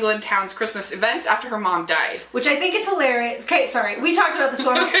New England town's Christmas events after her mom died. Which I think is hilarious. Okay, sorry. We talked about this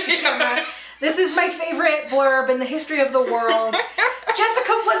one on camera. This is my favorite blurb in the history of the world.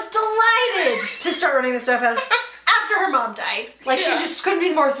 Jessica was delighted to start running this stuff after her mom died. Like, she just couldn't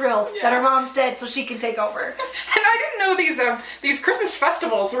be more thrilled that her mom's dead so she can take over. And I didn't know these Christmas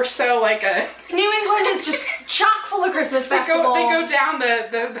festivals were so, like, New England is just chock full of Christmas festivals. They go down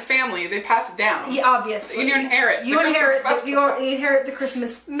the family. They pass it down. Yeah, obviously. You inherit You inherit the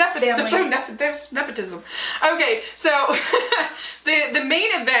Christmas family. There's nepotism. Okay, so the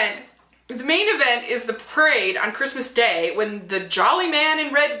main event... The main event is the parade on Christmas Day when the jolly man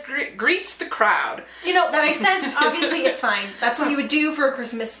in red greets the crowd. You know, that makes sense. Obviously, it's fine. That's what you would do for a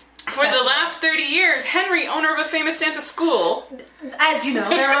Christmas For the last 30 years, Henry, owner of a famous Santa school... As you know,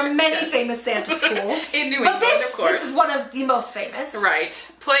 there are many famous Santa schools. In New England, of course. This is one of the most famous. Right.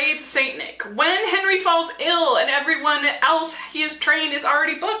 Played Saint Nick. When Henry falls ill and everyone else he has trained is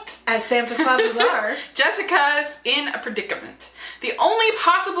already booked... As Santa Clauses are. Jessica's in a predicament. The only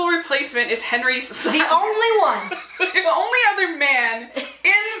possible replacement is Henry's son. The only one. The only other man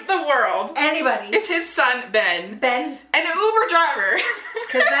in the world. Anybody. Is his son, Ben. Ben. An Uber driver.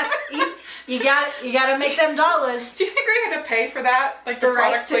 Because that's... You gotta make them dollars. Do you think they had to pay for that? Like the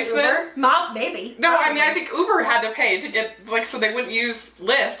product placement? Uber? Mom, maybe. No, probably. I mean, I think Uber had to pay to get, like, so they wouldn't use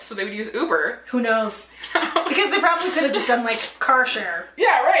Lyft, so they would use Uber. Who knows? Because they probably could have just done, like, car share.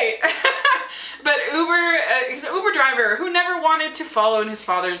 Yeah, right. But he's an Uber driver who never wanted to follow in his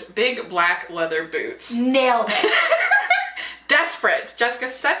father's big black leather boots. Nailed it. Desperate, Jessica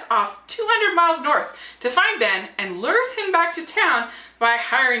sets off 200 miles north to find Ben and lures him back to town by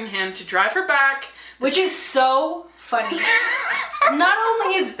hiring him to drive her back. Which is so funny. Not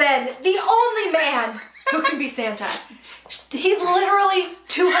only is Ben the only man who can be Santa, he's literally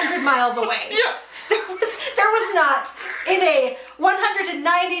 200 miles away. Yeah. There was not, in a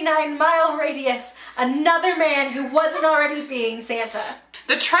 199-mile radius, another man who wasn't already being Santa.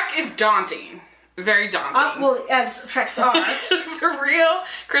 The trek is daunting. Very daunting. Well, as treks are. The real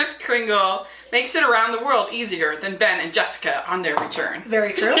Kris Kringle makes it around the world easier than Ben and Jessica on their return.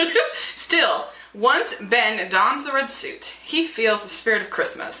 Very true. Still, once Ben dons the red suit, he feels the spirit of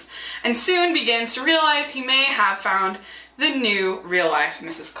Christmas, and soon begins to realize he may have found the new real-life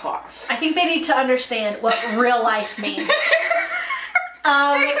Mrs. Claus. I think they need to understand what real life means.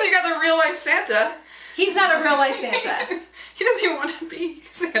 Because you got the real-life Santa. He's not a real-life Santa. He doesn't even want to be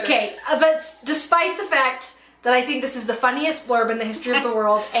Santa. Okay, but despite the fact that I think this is the funniest blurb in the history of the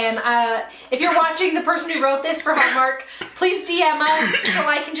world, and if you're watching the person who wrote this for Hallmark, please DM us so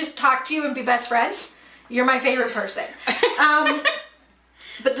I can just talk to you and be best friends. You're my favorite person.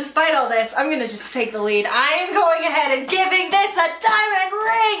 But despite all this, I'm going to just take the lead. I am going ahead and giving this a diamond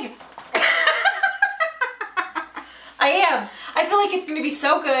ring! I am. I feel like it's going to be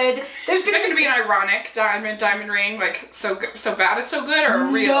so good. There's going to be an ironic diamond ring, like so bad it's so good, or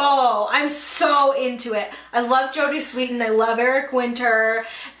real? No, I'm so into it. I love Jodie Sweetin. I love Eric Winter.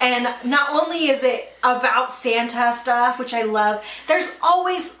 And not only is it about Santa stuff, which I love, there's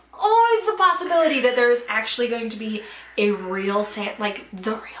always a possibility that there is actually going to be a real Santa, like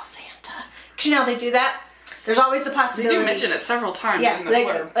the real Santa. Because you know how they do that? There's always the possibility. They do mention it several times in the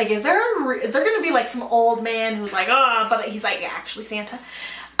blurb. Like, is there going to be like some old man who's like, but he's like, yeah, actually Santa?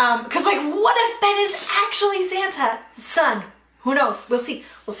 Because like, what if Ben is actually Santa's son? Who knows? We'll see.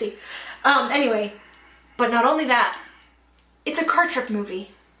 Anyway, but not only that, it's a car trip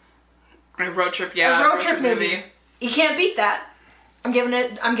movie. A road trip, yeah. A road trip movie. You can't beat that. I'm giving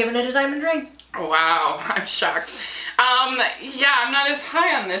it a diamond ring. Wow, I'm shocked. Yeah, I'm not as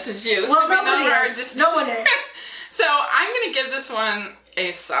high on this as you. Well, no one is. So I'm gonna give this one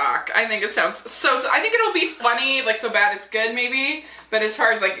a sock. I think it sounds so. I think it'll be funny, like so bad it's good, maybe. But as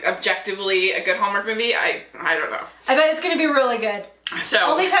far as like objectively a good Hallmark movie, I don't know. I bet it's gonna be really good. So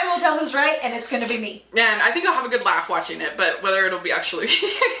only time will tell who's right, and it's gonna be me. And I think I'll have a good laugh watching it, but whether it'll be actually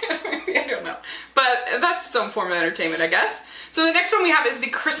maybe I don't know. But that's some form of entertainment, I guess. So the next one we have is the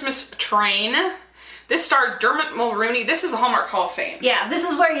Christmas Train. This stars Dermot Mulroney. This is a Hallmark Hall of Fame. Yeah, this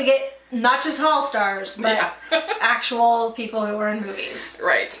is where you get not just Hall stars, but Yeah. actual people who are in movies.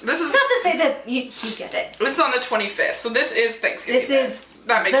 Right. This is Not to say that you get it. This is on the 25th, so this is Thanksgiving. This is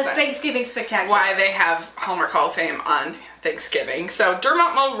that makes the sense. Thanksgiving Spectacular. Why they have Hallmark Hall of Fame on Thanksgiving. So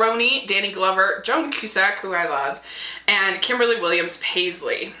Dermot Mulroney, Danny Glover, Joan Cusack, who I love, and Kimberly Williams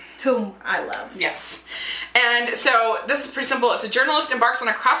Paisley. Whom I love. Yes. And so this is pretty simple. It's a journalist embarks on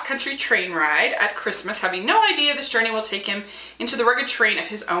a cross-country train ride at Christmas, having no idea this journey will take him into the rugged terrain of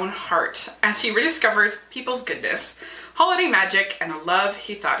his own heart as he rediscovers people's goodness, holiday magic, and the love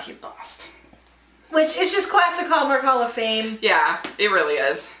he thought he'd lost. Which is just classic Hallmark Hall of Fame. Yeah, it really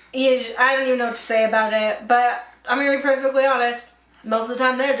is. I don't even know what to say about it, but I'm going to be perfectly honest. Most of the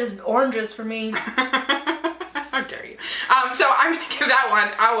time they're just oranges for me. How dare you? So I'm going to give that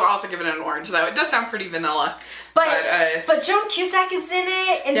one, I will also give it an orange, though. It does sound pretty vanilla. But Joan Cusack is in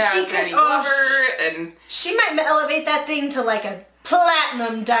it, and she could, Danny Glover, and she might elevate that thing to like a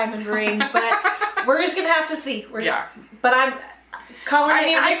platinum diamond ring, but we're just going to have to see. But I'm calling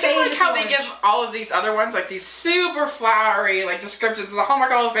it. I do like how they give all of these other ones, like these super flowery, like descriptions of the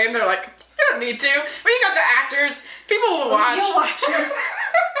Hallmark Hall of Fame. They're like, you don't need to. When you got the actors, people will watch. You'll watch it.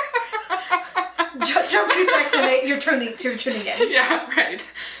 Joan Cusack's in it. You're tuning in. Yeah, right.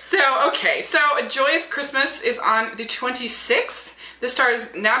 So, okay. So, A Joyous Christmas is on the 26th. This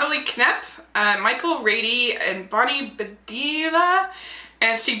stars Natalie Knepp, Michael Rady, and Bonnie Bedelia,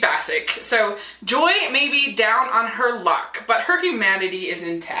 and Steve Bassick. So, Joy may be down on her luck, but her humanity is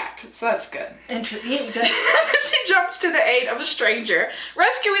intact. So that's good. Good. She jumps to the aid of a stranger,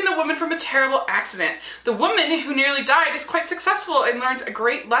 rescuing the woman from a terrible accident. The woman who nearly died is quite successful and learns a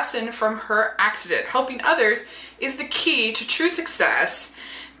great lesson from her accident. Helping others is the key to true success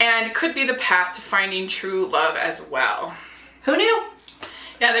and could be the path to finding true love as well. Who knew?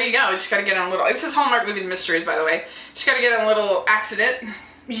 Yeah, there you go. You just gotta get on a little... This is Hallmark Movies Mysteries, by the way. Just gotta get on a little accident,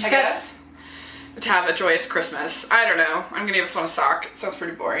 I guess, to have a joyous Christmas. I don't know. I'm gonna give this one a sock. It sounds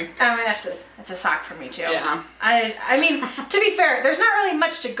pretty boring. I mean, that's a sock for me, too. Yeah. I mean, to be fair, there's not really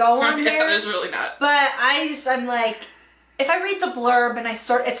much to go on there. Yeah, there's really not. But I'm like, if I read the blurb and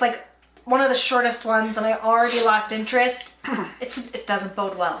it's like one of the shortest ones and I already lost interest, it doesn't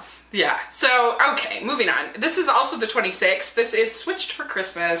bode well. Yeah. So, okay, moving on. This is also the 26th. This is Switched for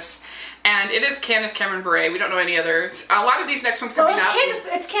Christmas, and it is Candace Cameron Bure. We don't know any others. A lot of these next ones coming up.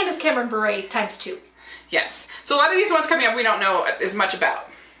 It's Candace Cameron Bure times 2. Yes. So a lot of these ones coming up we don't know as much about.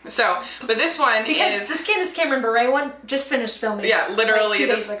 So, but this one because this Candace Cameron Bure one just finished filming. Yeah, literally like 2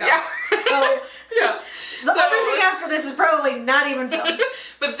 days ago. Yeah. So yeah. Everything after this is probably not even filmed.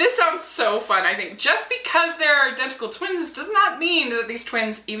 But this sounds so fun, I think. Just because they're identical twins does not mean that these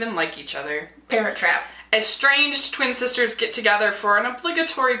twins even like each other. Parent Trap. Estranged twin sisters get together for an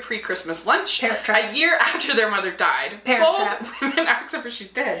obligatory pre-Christmas lunch Parent Trap. a year after their mother died. Parent Trap. Women, except for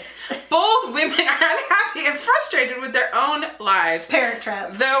she's dead. Both women are unhappy and frustrated with their own lives. Parent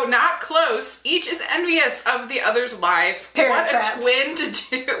Trap. Though not close, each is envious of the other's life. Parent Trap.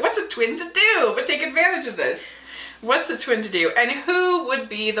 What's a twin to do but take advantage of this? What's a twin to do? And who would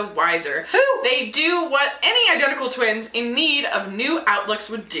be the wiser? Who? They do what any identical twins in need of new outlooks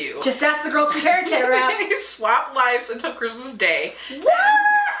would do. Just ask the girls from Parent Trap. They swap lives until Christmas Day. What?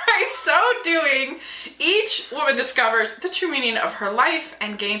 By so doing, each woman discovers the true meaning of her life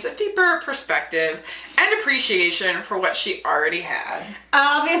and gains a deeper perspective and appreciation for what she already had.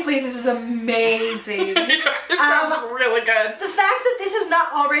 Obviously, this is amazing. It sounds really good. The fact that this has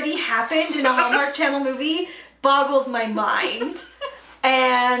not already happened in a Hallmark Channel movie boggles my mind.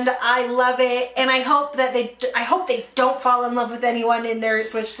 And I love it. And I hope they don't fall in love with anyone in their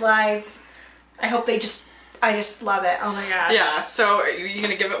switched lives. I just love it. Oh my gosh. Yeah, so are you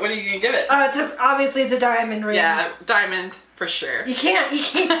gonna give it, what are you gonna give it? Obviously it's a diamond ring. Yeah, diamond, for sure. You can't.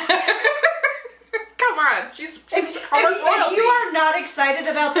 Come on, she's if you are not excited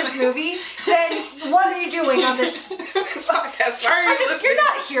about this movie, then what are you doing on this podcast? Why are you listening? You're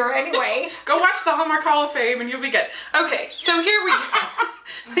not here anyway. Go watch the Hallmark Hall of Fame and you'll be good. Okay, so here we go.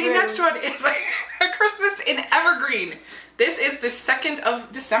 The next one is A Christmas in Evergreen. This is the 2nd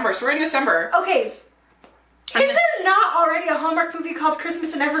of December, so we're in December. Okay. Is there not already a Hallmark movie called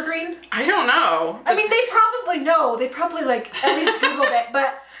Christmas in Evergreen? I don't know. I mean, they probably know. They probably, at least Googled it,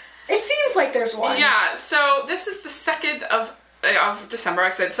 but it seems like there's one. Yeah, so this is the 2nd of December,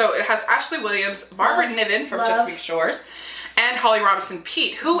 like I said. So it has Ashley Williams, Barbara Niven from Chesapeake Shores, and Holly Robinson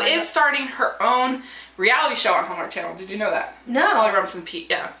Peete, who is starting her own reality show on Hallmark Channel. Did you know that? No. Holly Robinson Peete,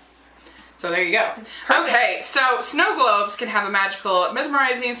 yeah. So there you go. Perfect. Okay, so snow globes can have a magical,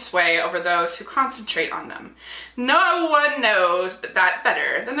 mesmerizing sway over those who concentrate on them. No one knows that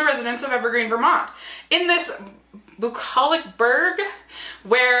better than the residents of Evergreen, Vermont. In this bucolic burg,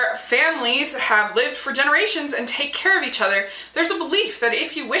 where families have lived for generations and take care of each other, there's a belief that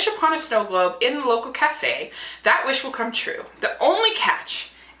if you wish upon a snow globe in the local cafe, that wish will come true. The only catch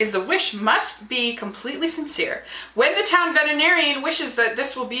is the wish must be completely sincere. When the town veterinarian wishes that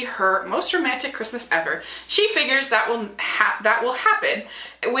this will be her most romantic Christmas ever, she figures that will happen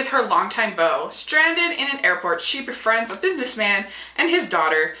with her longtime beau. Stranded in an airport, she befriends a businessman and his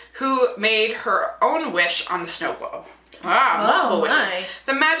daughter who made her own wish on the snow globe. Wow, multiple wishes.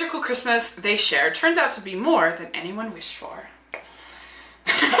 The magical Christmas they shared turns out to be more than anyone wished for.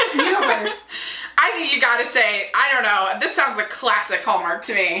 You go first. I think you gotta say, I don't know, this sounds like classic Hallmark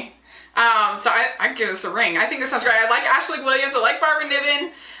to me. So I'd give this a ring. I think this sounds great. I like Ashley Williams, I like Barbara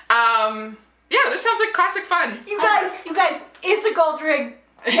Niven. Yeah, this sounds like classic fun. You guys, it's a gold ring.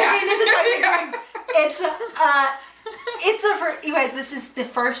 Yeah. I mean, it's a diamond ring. It's the first, you guys, this is the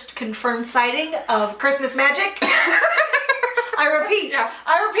first confirmed sighting of Christmas magic. I repeat,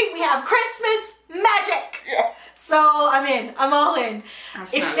 we have Christmas magic. Yeah. So I'm in. I'm all in.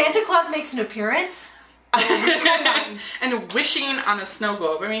 If Santa Claus makes an appearance, I will lose my mind. And wishing on a snow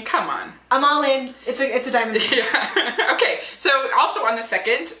globe. I mean, come on. I'm all in. It's a diamond ring. Yeah. Okay, so also on the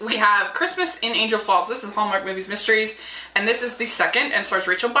 2nd, we have Christmas in Angel Falls. This is Hallmark Movies Mysteries, and this is the 2nd, and stars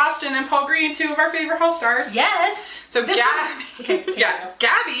Rachel Boston and Paul Green, 2 of our favorite Hall stars. Yes. So Gabby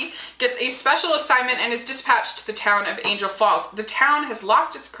gets a special assignment and is dispatched to the town of Angel Falls. The town has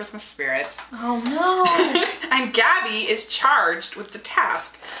lost its Christmas spirit. Oh no. And Gabby is charged with the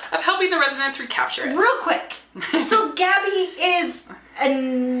task of helping the residents recapture it. Real quick. So Gabby is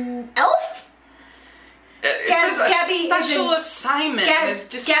an elf? It says a special assignment is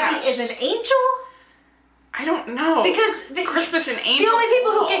dispatched. Gabby is an angel? I don't know. Because Christmas in Angel the only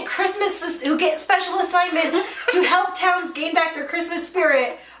people Falls. who get special assignments to help towns gain back their Christmas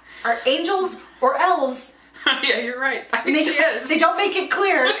spirit are angels or elves. Yeah, you're right. I think she is. They don't make it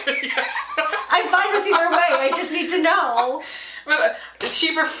clear. Yeah. I'm fine with either way. I just need to know. But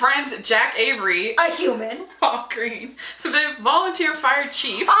she befriends Jack Avery, A human. Paul Green, the volunteer fire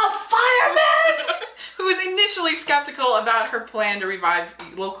chief, A fireman! who was initially skeptical about her plan to revive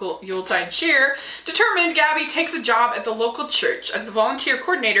local Yuletide cheer. Determined, Gabby takes a job at the local church as the volunteer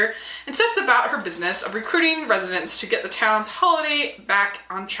coordinator and sets about her business of recruiting residents to get the town's holiday back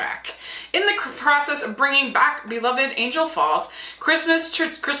on track. In the process of bringing back beloved Angel Falls Christmas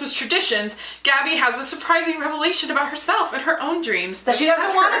traditions, Gabby has a surprising revelation about herself and her own dreams. That she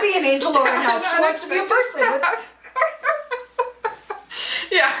doesn't want to be an angel or an elf. She wants to be a person.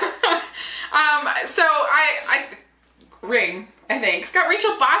 Yeah. So I ring, I think. It's got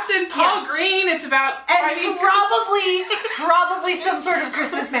Rachel Boston, Paul Green. It's about and probably some sort of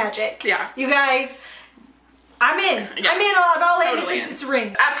Christmas magic. Yeah. You guys, I'm in. Yeah. I'm in. I'm all in. Totally It's a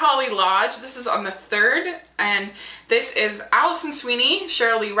ring. At Holly Lodge, this is on the 3rd, and this is Allison Sweeney,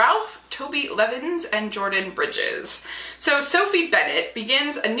 Cheryl Lee Ralph, Toby Levins, and Jordan Bridges. So Sophie Bennett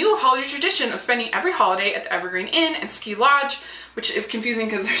begins a new holiday tradition of spending every holiday at the Evergreen Inn and Ski Lodge, which is confusing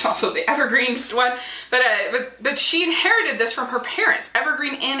because there's also the Evergreen one. But she inherited this from her parents.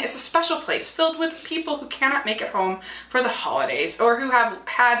 Evergreen Inn is a special place filled with people who cannot make it home for the holidays or who have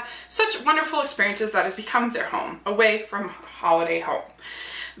had such wonderful experiences that has become their home, away from holiday home.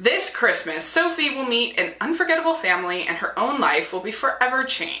 This Christmas, Sophie will meet an unforgettable family and her own life will be forever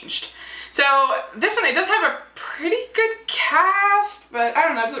changed. So this one, it does have a pretty good cast, but I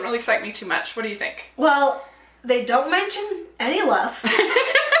don't know, it doesn't really excite me too much. What do you think? Well, they don't mention any love.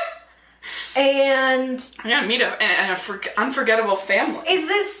 And yeah, meet an unforgettable family. Is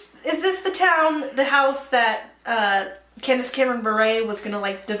this the house that Candace Cameron Bure was gonna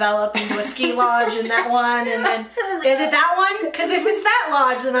like develop into a ski lodge in that one? And then is it that one? Because if it's that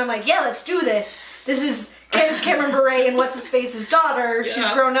lodge, then I'm like, yeah, let's do this. This is Candace Cameron Bure and what's his face's daughter. Yeah. She's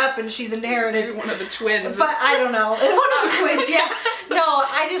grown up and she's inherited. Maybe one of the twins. But I don't know. One of the twins, yeah. No,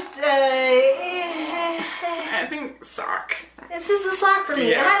 I just I think sock. This is a sock for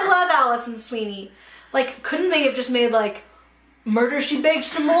me. Yeah. And I love Allison Sweeney. Like, couldn't they have just made like Murder She Baked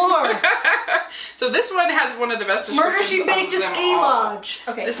some more? So this one has one of the best descriptions. Murder She Baked a Ski Lodge.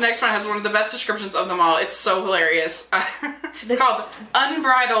 Okay. This next one has one of the best descriptions of them all. It's so hilarious. It's called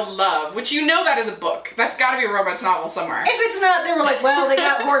Unbridled Love, which you know that is a book. That's got to be a romance novel somewhere. If it's not, they were like, well, they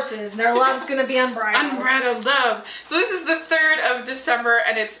got horses and their love's going to be unbridled. Unbridled Love. So this is the 3rd of December,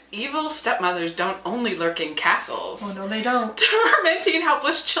 and it's evil stepmothers don't only lurk in castles. Oh, no, they don't. Tormenting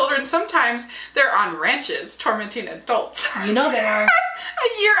helpless children. Sometimes they're on ranches, tormenting adults. You know they are.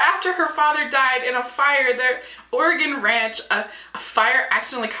 A year after her father died in a fire, their Oregon ranch, a fire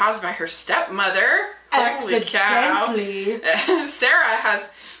accidentally caused by her stepmother. Accidentally. Holy cow. Sarah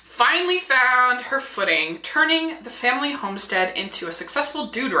has finally found her footing, turning the family homestead into a successful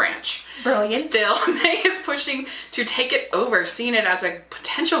dude ranch. Brilliant. Still, May is pushing to take it over, seeing it as a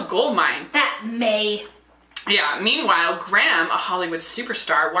potential gold mine. That May. Yeah, meanwhile, Graham, a Hollywood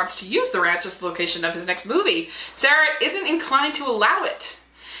superstar, wants to use the ranch as the location of his next movie. Sarah isn't inclined to allow it.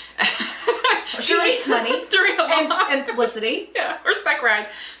 She hates money During a and publicity. Yeah, horseback ride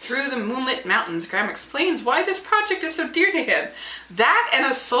through the moonlit mountains, Graham explains why this project is so dear to him. That and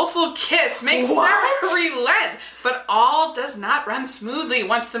a soulful kiss makes Sarah relent, but all does not run smoothly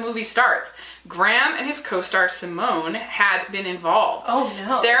once the movie starts. Graham and his co-star Simone had been involved. Oh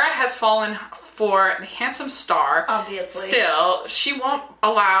no. Sarah has fallen for the handsome star. Obviously. Still, she won't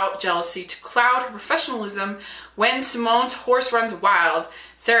allow jealousy to cloud her professionalism. When Simone's horse runs wild,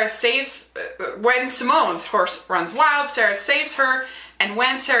 Sarah saves her, and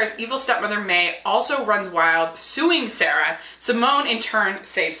when Sarah's evil stepmother May also runs wild, suing Sarah, Simone in turn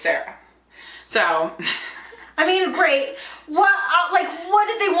saves Sarah. So, I mean, great. What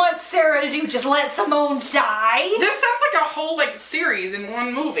did they want Sarah to do? Just let Simone die? This sounds like a whole series in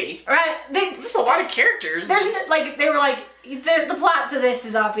one movie. Right? There's a lot of characters. They were like, the plot to this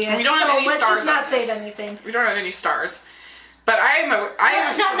is obvious. And we don't have any let's stars just not on say this. anything. We don't have any stars. But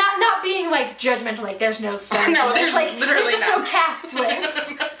not being judgmental. There's no stars. No, there's literally there's just no cast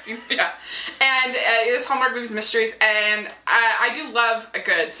list. Yeah, and it is Hallmark Movies Mysteries, and I do love a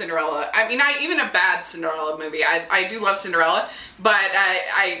good Cinderella. I mean, even a bad Cinderella movie. I do love Cinderella, but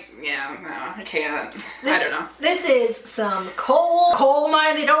I can't. I don't know. This is some coal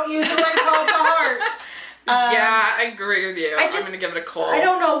mine. They don't use it when it calls the heart. Yeah, I agree with you. I'm gonna give it a coal. I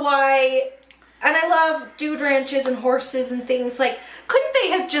don't know why. And I love dude ranches and horses and things. Couldn't they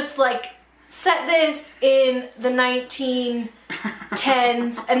have just set this in the 1910s,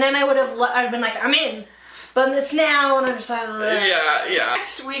 and then I'd been like, I'm in. But it's now, and I'm just like, ugh. Yeah.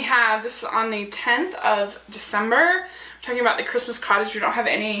 Next we have, this is on the 10th of December. We're talking about the Christmas Cottage. We don't have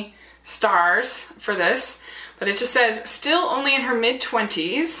any stars for this, but it just says, still only in her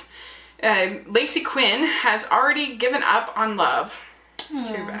mid-20s, Lacey Quinn has already given up on love.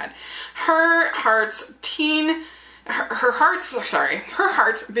 Too bad. Her heart's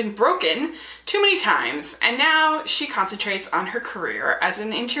been broken too many times, and now she concentrates on her career as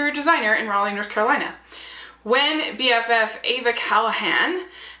an interior designer in Raleigh, North Carolina. When BFF Ava Callahan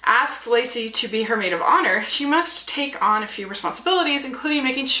asks Lacey to be her maid of honor, she must take on a few responsibilities, including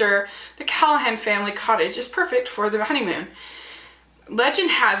making sure the Callahan family cottage is perfect for the honeymoon. Legend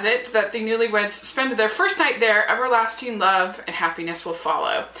has it that the newlyweds spend their first night there, everlasting love and happiness will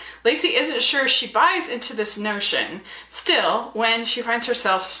follow. Lacey isn't sure she buys into this notion. Still, when she finds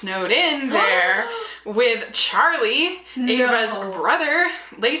herself snowed in there with Charlie, Ava's brother,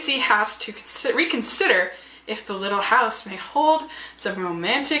 Lacey has to reconsider if the little house may hold some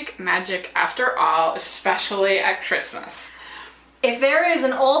romantic magic after all, especially at Christmas. If there is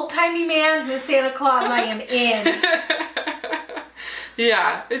an old-timey man who's Santa Claus, I am in.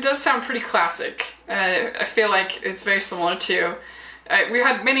 Yeah, it does sound pretty classic. I feel like it's very similar to, we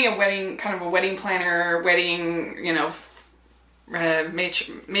had many a wedding planner, maid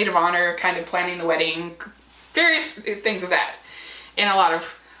of honor kind of planning the wedding, various things of that in a lot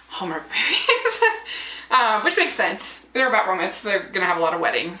of Hallmark movies, which makes sense. They're about romance. They're going to have a lot of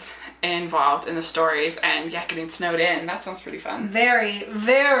weddings involved in the stories, and getting snowed in, that sounds pretty fun. Very,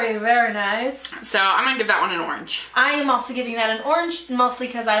 very, very nice. So I'm gonna give that one an orange. I am also giving that an orange, mostly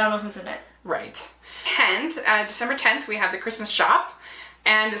because I don't know who's in it. Right. 10th, December 10th, we have The Christmas Shop,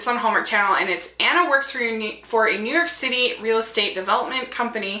 and it's on Hallmark Channel, and it's Anna works for a New York City real estate development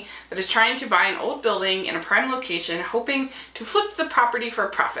company that is trying to buy an old building in a prime location, hoping to flip the property for a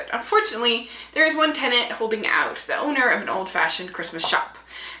profit. Unfortunately, there is one tenant holding out, the owner of an old-fashioned Christmas shop.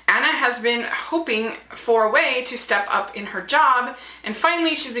 Anna has been hoping for a way to step up in her job, and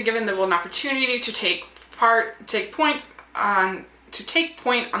finally she's been given the golden opportunity to take point on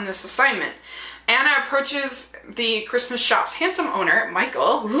this assignment. Anna approaches the Christmas shop's handsome owner,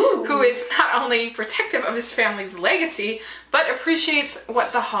 Michael, who is not only protective of his family's legacy, but appreciates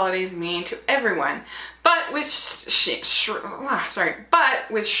what the holidays mean to everyone. But with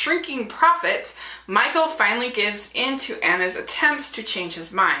shrinking profits, Michael finally gives in to Anna's attempts to change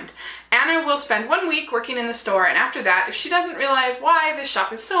his mind. Anna will spend 1 week working in the store, and after that, if she doesn't realize why this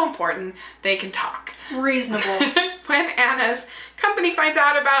shop is so important, they can talk. Reasonable. When Anna's company finds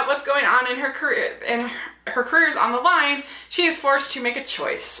out about what's going on in her career, her career is on the line, she is forced to make a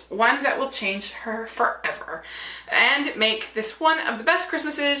choice, one that will change her forever, and make this one of the best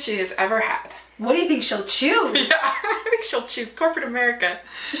Christmases she has ever had. What do you think she'll choose? Yeah, I think she'll choose corporate America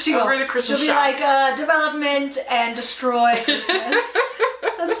over the Christmas She'll be shop. like, development and destroy Christmas.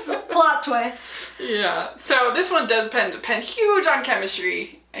 That's a plot twist. Yeah. So this one does depend huge on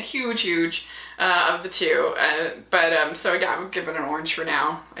chemistry. Huge of the two. So yeah, I'm giving it an orange for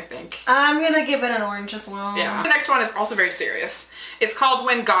now, I think. I'm gonna give it an orange as well. Yeah. The next one is also very serious. It's called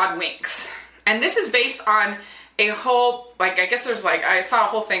When God Winks. And this is based on a whole, I guess there's I saw a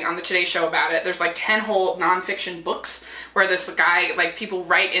whole thing on the Today Show about it. There's 10 whole nonfiction books where this guy, people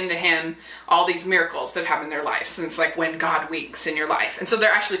write into him all these miracles that happen in their life. And it's when God winks in your life. And so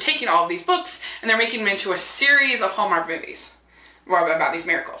they're actually taking all of these books and they're making them into a series of Hallmark movies about these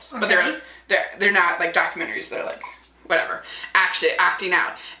miracles. Okay. But they're not documentaries. They're whatever, actually acting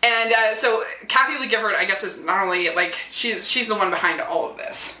out. And so Kathy Lee Gifford, I guess, is not only she's the one behind all of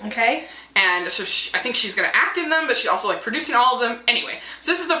this. Okay. And so I think she's going to act in them, but she's also producing all of them. Anyway,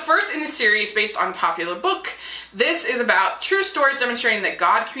 so this is the first in the series based on a popular book. This is about true stories demonstrating that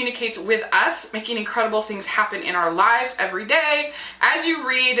God communicates with us, making incredible things happen in our lives every day. As you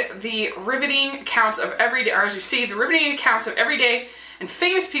read the riveting accounts of every day, or as you see the riveting accounts of every day and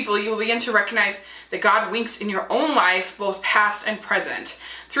famous people, you will begin to recognize that God winks in your own life, both past and present.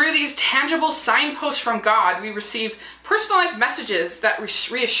 Through these tangible signposts from God, we receive personalized messages that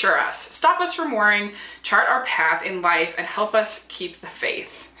reassure us, stop us from worrying, chart our path in life, and help us keep the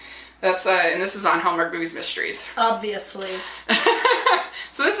faith. That's and this is on Hallmark Movies Mysteries. Obviously.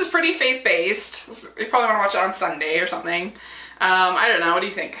 So this is pretty faith-based. You probably want to watch it on Sunday or something. I don't know. What do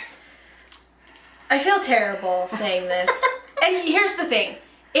you think? I feel terrible saying this. And here's the thing.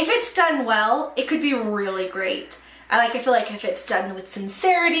 If it's done well, it could be really great. I feel like if it's done with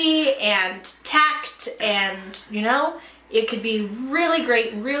sincerity and tact and, it could be really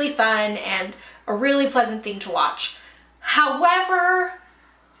great and really fun and a really pleasant thing to watch. However,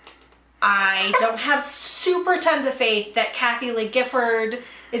 I don't have super tons of faith that Kathy Lee Gifford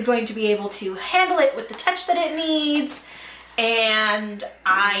is going to be able to handle it with the touch that it needs. And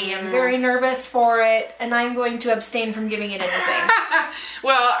I am very nervous for it, and I'm going to abstain from giving it anything.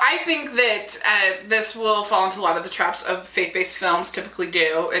 Well, I think that this will fall into a lot of the traps of faith-based films typically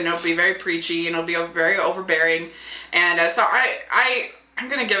do, and it'll be very preachy, and it'll be very overbearing. And so I'm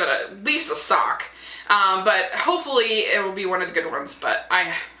going to give it at least a sock. But hopefully it will be one of the good ones, but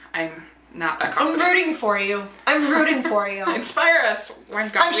I'm not that confident. I'm rooting for you. Inspire us when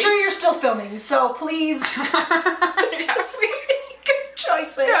God I'm sure you're still filming, so please. Yes. Good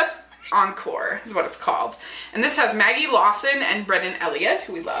choices. Yes. Encore is what it's called. And this has Maggie Lawson and Brendan Elliott,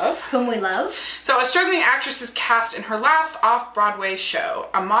 who we love. Whom we love. So a struggling actress is cast in her last off-Broadway show,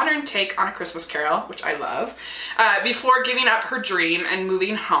 a modern take on A Christmas Carol, which I love, before giving up her dream and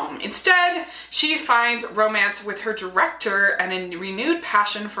moving home. Instead, she finds romance with her director and a renewed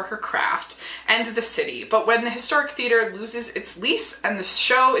passion for her craft and the city. But when the historic theater loses its lease and the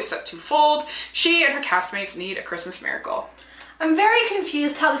show is set to fold, she and her castmates need a Christmas miracle. I'm very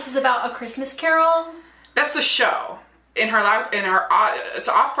confused how this is about A Christmas Carol. That's the show. It's an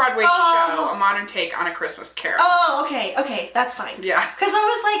off-Broadway show, a modern take on A Christmas Carol. Oh, okay, that's fine. Yeah. Because I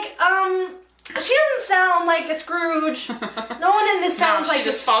was like, she doesn't sound like a Scrooge. No one in this sounds like a Scrooge.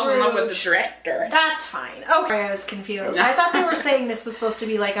 She just falls in love with the director. That's fine. Okay, I was confused. I thought they were saying this was supposed to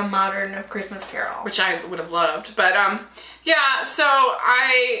be like a modern Christmas Carol. Which I would have loved. But, yeah, so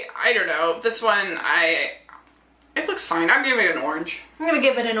I don't know. This one, it looks fine. I'm giving it an orange. I'm gonna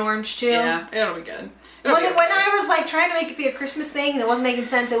give it an orange too. Yeah, it'll be good. When I was trying to make it be a Christmas thing and it wasn't making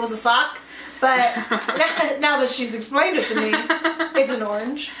sense, it was a sock. But now that she's explained it to me, it's an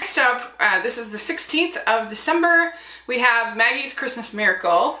orange. Next up, this is the 16th of December. We have Maggie's Christmas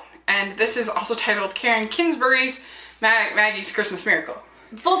Miracle, and this is also titled Karen Kingsbury's Maggie's Christmas Miracle.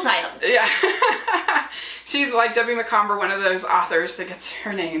 Full title. Yeah. She's like Debbie McComber, one of those authors that gets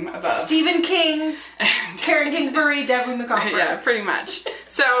her name above. Stephen King, Karen Kingsbury, Debbie McComber. Yeah, pretty much.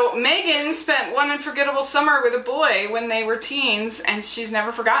 So Megan spent one unforgettable summer with a boy when they were teens, and she's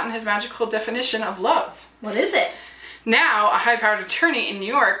never forgotten his magical definition of love. What is it? Now, a high-powered attorney in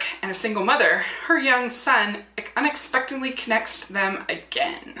New York and a single mother, her young son unexpectedly connects them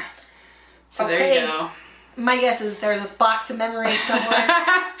again. So okay. There you go. My guess is there's a box of memories somewhere.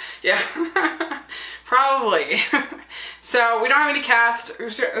 Yeah, probably. So we don't have any cast.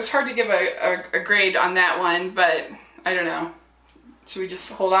 It's hard to give a grade on that one, but I don't know. Should we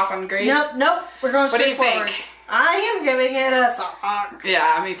just hold off on grades? Nope. We're going straight forward. What do you think? I am giving it a sock.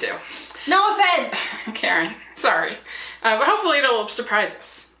 Yeah, me too. No offense. Karen, sorry. But hopefully it'll surprise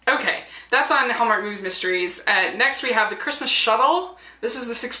us. Okay, that's on Hallmark Movies Mysteries. Next we have the Christmas Shuttle. This is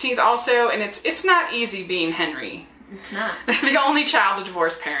the 16th also, and it's not easy being Henry. It's not. The only child of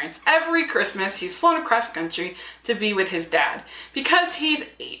divorced parents. Every Christmas, he's flown across country to be with his dad. Because he's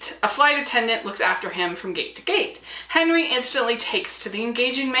 8, a flight attendant looks after him from gate to gate. Henry instantly takes to the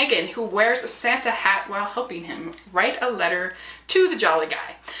engaging Megan, who wears a Santa hat while helping him write a letter to the jolly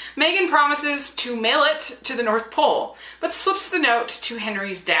guy. Megan promises to mail it to the North Pole, but slips the note to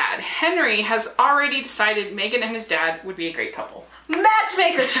Henry's dad. Henry has already decided Megan and his dad would be a great couple.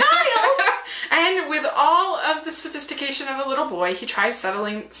 Matchmaker child! And with all of the sophistication of a little boy, he tries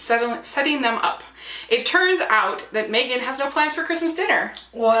setting them up. It turns out that Megan has no plans for Christmas dinner.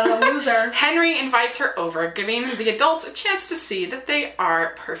 What a loser. Henry invites her over, giving the adults a chance to see that they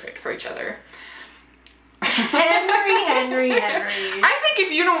are perfect for each other. Henry. I think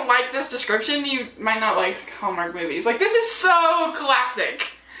if you don't like this description, you might not like Hallmark movies. Like, this is so classic.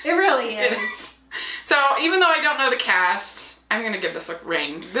 It really It is. is. So, even though I don't know the cast, I'm gonna give this a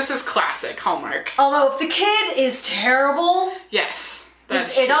ring. This is classic Hallmark. Although if the kid is terrible, Yes, that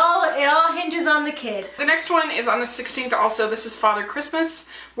is it true. all hinges on the kid. The next one is on the 16th also. This is Father Christmas.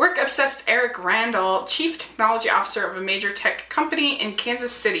 Work-obsessed Eric Randall, chief technology officer of a major tech company in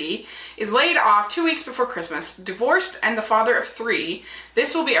Kansas City, is laid off 2 weeks before Christmas. Divorced and the father of 3,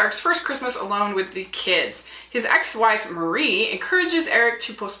 this will be Eric's first Christmas alone with the kids. His ex-wife, Marie, encourages Eric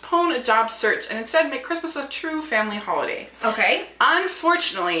to postpone a job search and instead make Christmas a true family holiday. Okay.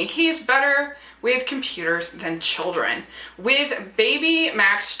 Unfortunately, he's better with computers than children. With baby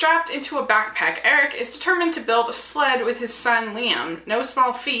Max strapped into a backpack, Eric is determined to build a sled with his son Liam. No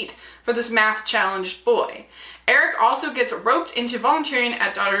small feat for this math-challenged boy. Eric also gets roped into volunteering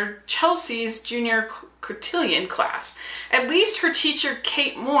at daughter Chelsea's junior cotillion class. At least her teacher,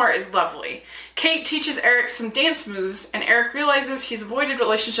 Kate Moore, is lovely. Kate teaches Eric some dance moves, and Eric realizes he's avoided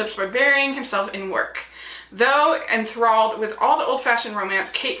relationships by burying himself in work. Though enthralled with all the old-fashioned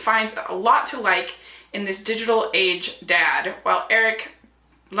romance, Kate finds a lot to like in this digital age dad, while Eric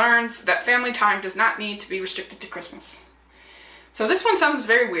learns that family time does not need to be restricted to Christmas. So this one sounds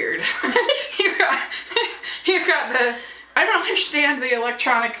very weird. you've got the, I don't understand the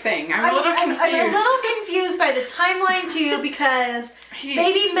electronic thing. I'm a little confused. I'm a little confused by the timeline too, because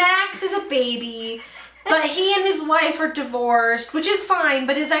baby Max is a baby, but he and his wife are divorced, which is fine,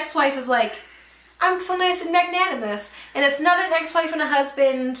 but his ex-wife is like, I'm so nice and magnanimous. And it's not an ex-wife and a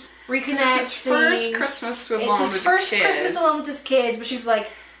husband reconnect. It's his first Christmas alone with the kids. It's his first Christmas alone with his kids, but she's like,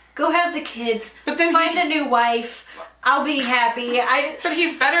 go have the kids, but then find a new wife, I'll be happy. But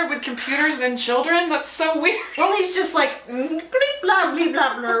he's better with computers than children? That's so weird. Well, he's just like, bleep, blah, bleep,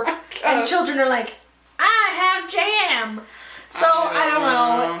 blah, blah. And children are like, I have jam. So, I don't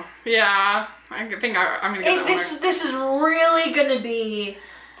know. Yeah, I think I'm going to get that one. This is really going to be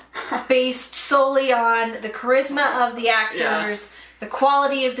based solely on the charisma of the actors, the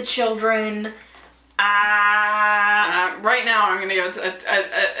quality of the children. Right now, I'm going to give it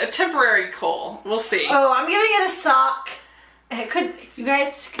a temporary coal. We'll see. Oh, I'm giving it a sock. It could, you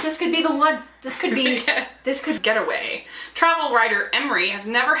guys, this could be the one. This could be, this could. Getaway. Travel writer Emery has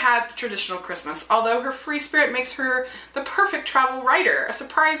never had a traditional Christmas, although her free spirit makes her the perfect travel writer. A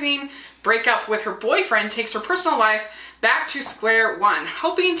surprising breakup with her boyfriend takes her personal life back to square one.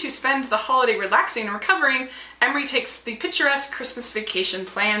 Hoping to spend the holiday relaxing and recovering, Emery takes the picturesque Christmas vacation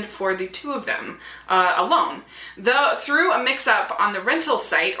planned for the two of them alone. Though through a mix-up on the rental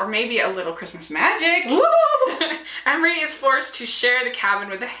site, or maybe a little Christmas magic, Emery is forced to share the cabin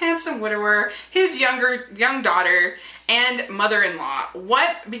with a handsome widower, his young daughter, and mother-in-law.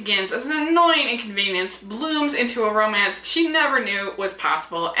 What begins as an annoying inconvenience blooms into a romance she never knew was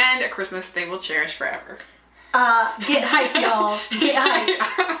possible, and a Christmas they will cherish forever. Get hype, y'all. Get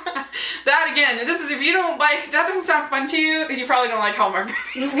hype. That again, this is, if you don't like, that doesn't sound fun to you, then you probably don't like Hallmark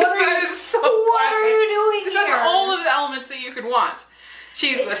movies. What are you doing This here? has all of the elements that you could want.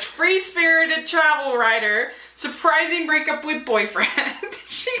 She's this free-spirited travel writer, surprising breakup with boyfriend.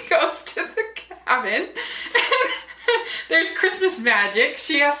 She goes to the cabin, and there's Christmas magic.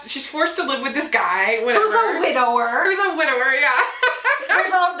 She's forced to live with this guy, whatever. Who's a widower. Who's a widower, yeah.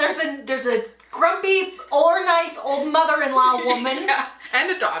 There's a grumpy or nice old mother-in-law woman. Yeah,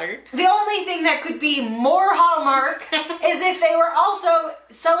 and a daughter. The only thing that could be more Hallmark is if they were also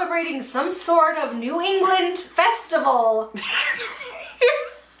celebrating some sort of New England festival.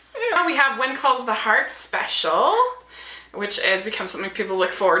 Now we have When Calls the Heart special, which has become something people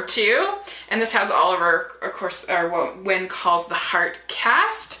look forward to. And this has all of our, of course, our When Calls the Heart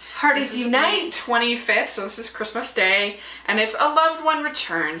cast. Parties unite. 25th, so this is Christmas Day, and it's a loved one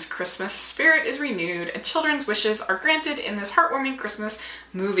returns, Christmas spirit is renewed, and children's wishes are granted in this heartwarming Christmas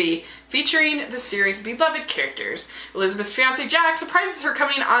movie featuring the series' beloved characters. Elizabeth's fiance Jack surprises her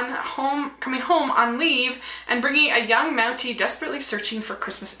coming home on leave and bringing a young Mountie desperately searching for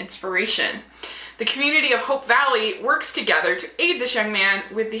Christmas inspiration. The community of Hope Valley works together to aid this young man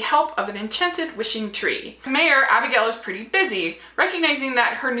with the help of an enchanted wishing tree. Mayor Abigail is pretty busy, recognizing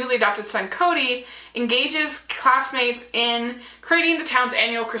that her newly adopted son Cody engages classmates in creating the town's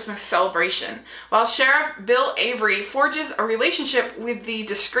annual Christmas celebration, while Sheriff Bill Avery forges a relationship with the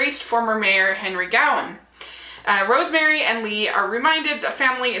disgraced former mayor Henry Gowan. Rosemary and Lee are reminded that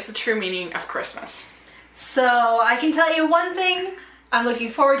family is the true meaning of Christmas. So I can tell you one thing. I'm looking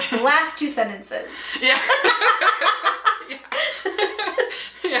forward to the last two sentences. Yeah.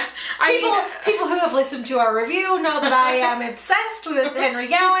 Yeah. People who have listened to our review know that I am obsessed with Henry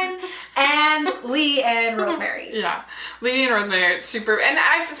Gowan and Lee and Rosemary. Yeah. Lee and Rosemary are super. And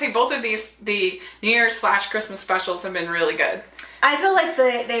I have to say, both of these, the New Year's / Christmas specials have been really good. I feel like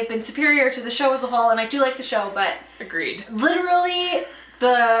they've been superior to the show as a whole, and I do like the show, but... Agreed. Literally,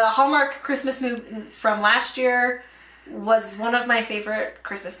 the Hallmark Christmas movie from last year was one of my favorite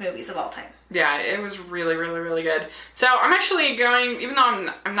Christmas movies of all time. Yeah, it was really, really, really good. So I'm actually going, even though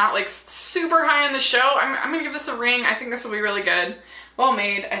I'm not like super high on the show, I'm gonna give this a ring. I think this will be really good. Well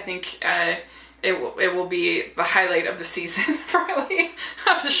made. I think it will be the highlight of the season, probably,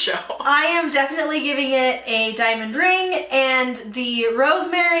 of the show. I am definitely giving it a diamond ring, and the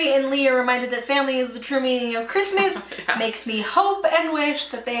Rosemary and Lee are reminded that family is the true meaning of Christmas. Yeah. Makes me hope and wish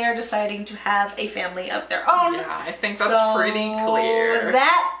that they are deciding to have a family of their own. Yeah, I think that's pretty clear.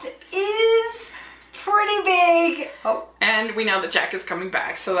 That is pretty big. Oh. And we know that Jack is coming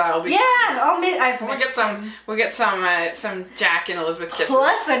back, so that'll be fun. We'll get some Jack and Elizabeth kisses.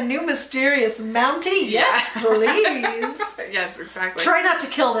 Plus a new mysterious Mountie. Yes, please. Yes, exactly. Try not to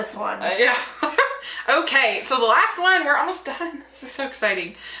kill this one. Yeah. Okay, so the last one, we're almost done. This is so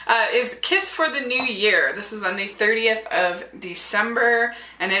exciting. Is Kiss for the New Year. This is on the 30th of December,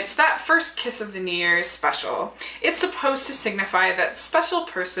 and it's that first kiss of the New Year's special. It's supposed to signify that special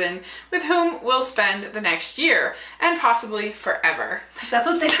person with whom we'll spend the next year, and possibly forever. That's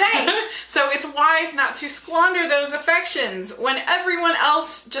what they say. So it's wise not to squander those affections. When everyone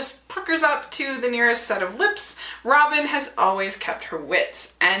else just puckers up to the nearest set of lips, Robin has always kept her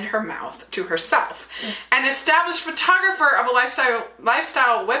wit and her mouth to herself. An established photographer of a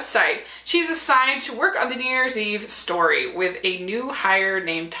lifestyle website, she's assigned to work on the New Year's Eve story with a new hire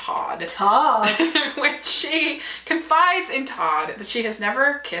named Todd. When she confides in Todd that she has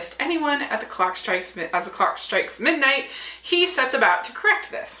never kissed anyone as the clock strikes midnight, he sets about to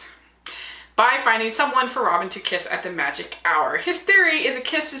correct this by finding someone for Robin to kiss at the magic hour. His theory is a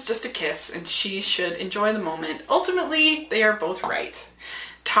kiss is just a kiss, and she should enjoy the moment. Ultimately, they are both right.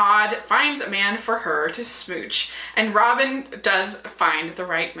 Todd finds a man for her to smooch, and Robin does find the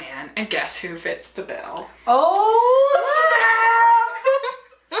right man, and guess who fits the bill? Oh,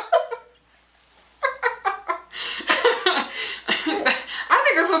 snap! I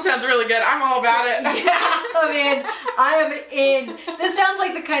think this one sounds really good. I'm all about it. Yeah, I mean, I am in. This sounds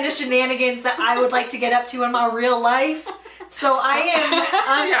like the kind of shenanigans that I would like to get up to in my real life. So I'm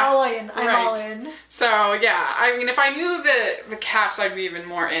Yeah, all in. I'm right. all in. So yeah, I mean, if I knew the cast, I'd be even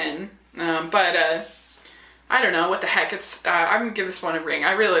more in. But I don't know what the heck. I'm gonna give this one a ring.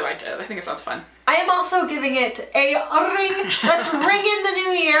 I really like it. I think it sounds fun. I am also giving it a ring. Let's ring in the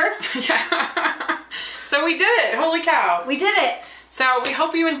new year. Yeah. So we did it. Holy cow. We did it. So we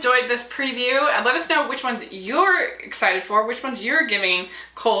hope you enjoyed this preview, and let us know which ones you're excited for, which ones you're giving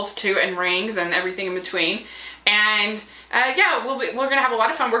coals to and rings and everything in between. And yeah, we're gonna have a lot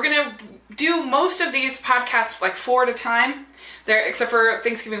of fun. We're gonna do most of these podcasts like 4 at a time, except for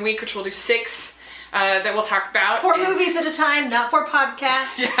Thanksgiving week, which we'll do 6 that we'll talk about. 4 movies at a time, not 4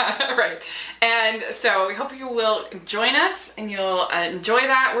 podcasts. Yeah, right. And so we hope you will join us and you'll enjoy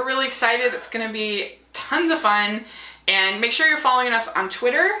that. We're really excited. It's gonna be tons of fun. And make sure you're following us on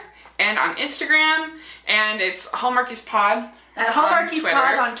Twitter and on Instagram, and it's Hallmarkies Pod. At Hallmarkies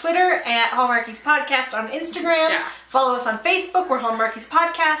Pod on Twitter, at Hallmarkies Podcast on Instagram. Yeah. Follow us on Facebook, we're Hallmarkies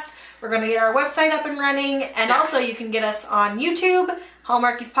Podcast. We're going to get our website up and running, and also you can get us on YouTube,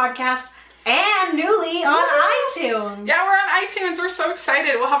 Hallmarkies Podcast, and newly on iTunes. Yeah, we're on iTunes. We're so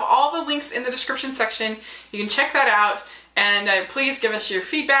excited. We'll have all the links in the description section. You can check that out, and please give us your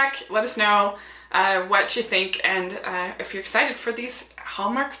feedback. Let us know what you think, and if you're excited for these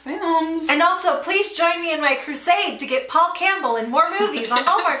Hallmark films. And also, please join me in my crusade to get Paul Campbell in more movies on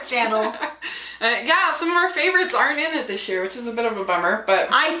Hallmark Channel. Yeah, some of our favorites aren't in it this year, which is a bit of a bummer, but...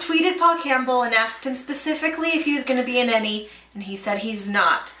 I tweeted Paul Campbell and asked him specifically if he was going to be in any, and he said he's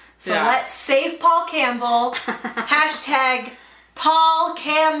not. So let's save Paul Campbell. Hashtag Paul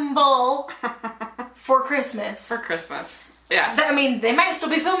Campbell for Christmas. For Christmas, yes. I mean, they might still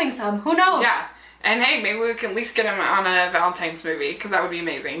be filming some. Who knows? Yeah. And hey, maybe we can at least get him on a Valentine's movie, because that would be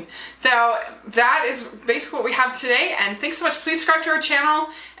amazing. So that is basically what we have today, and thanks so much. Please subscribe to our channel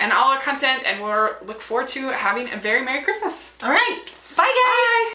and all our content, and we'll look forward to having a very Merry Christmas. All right. Bye, guys. Bye.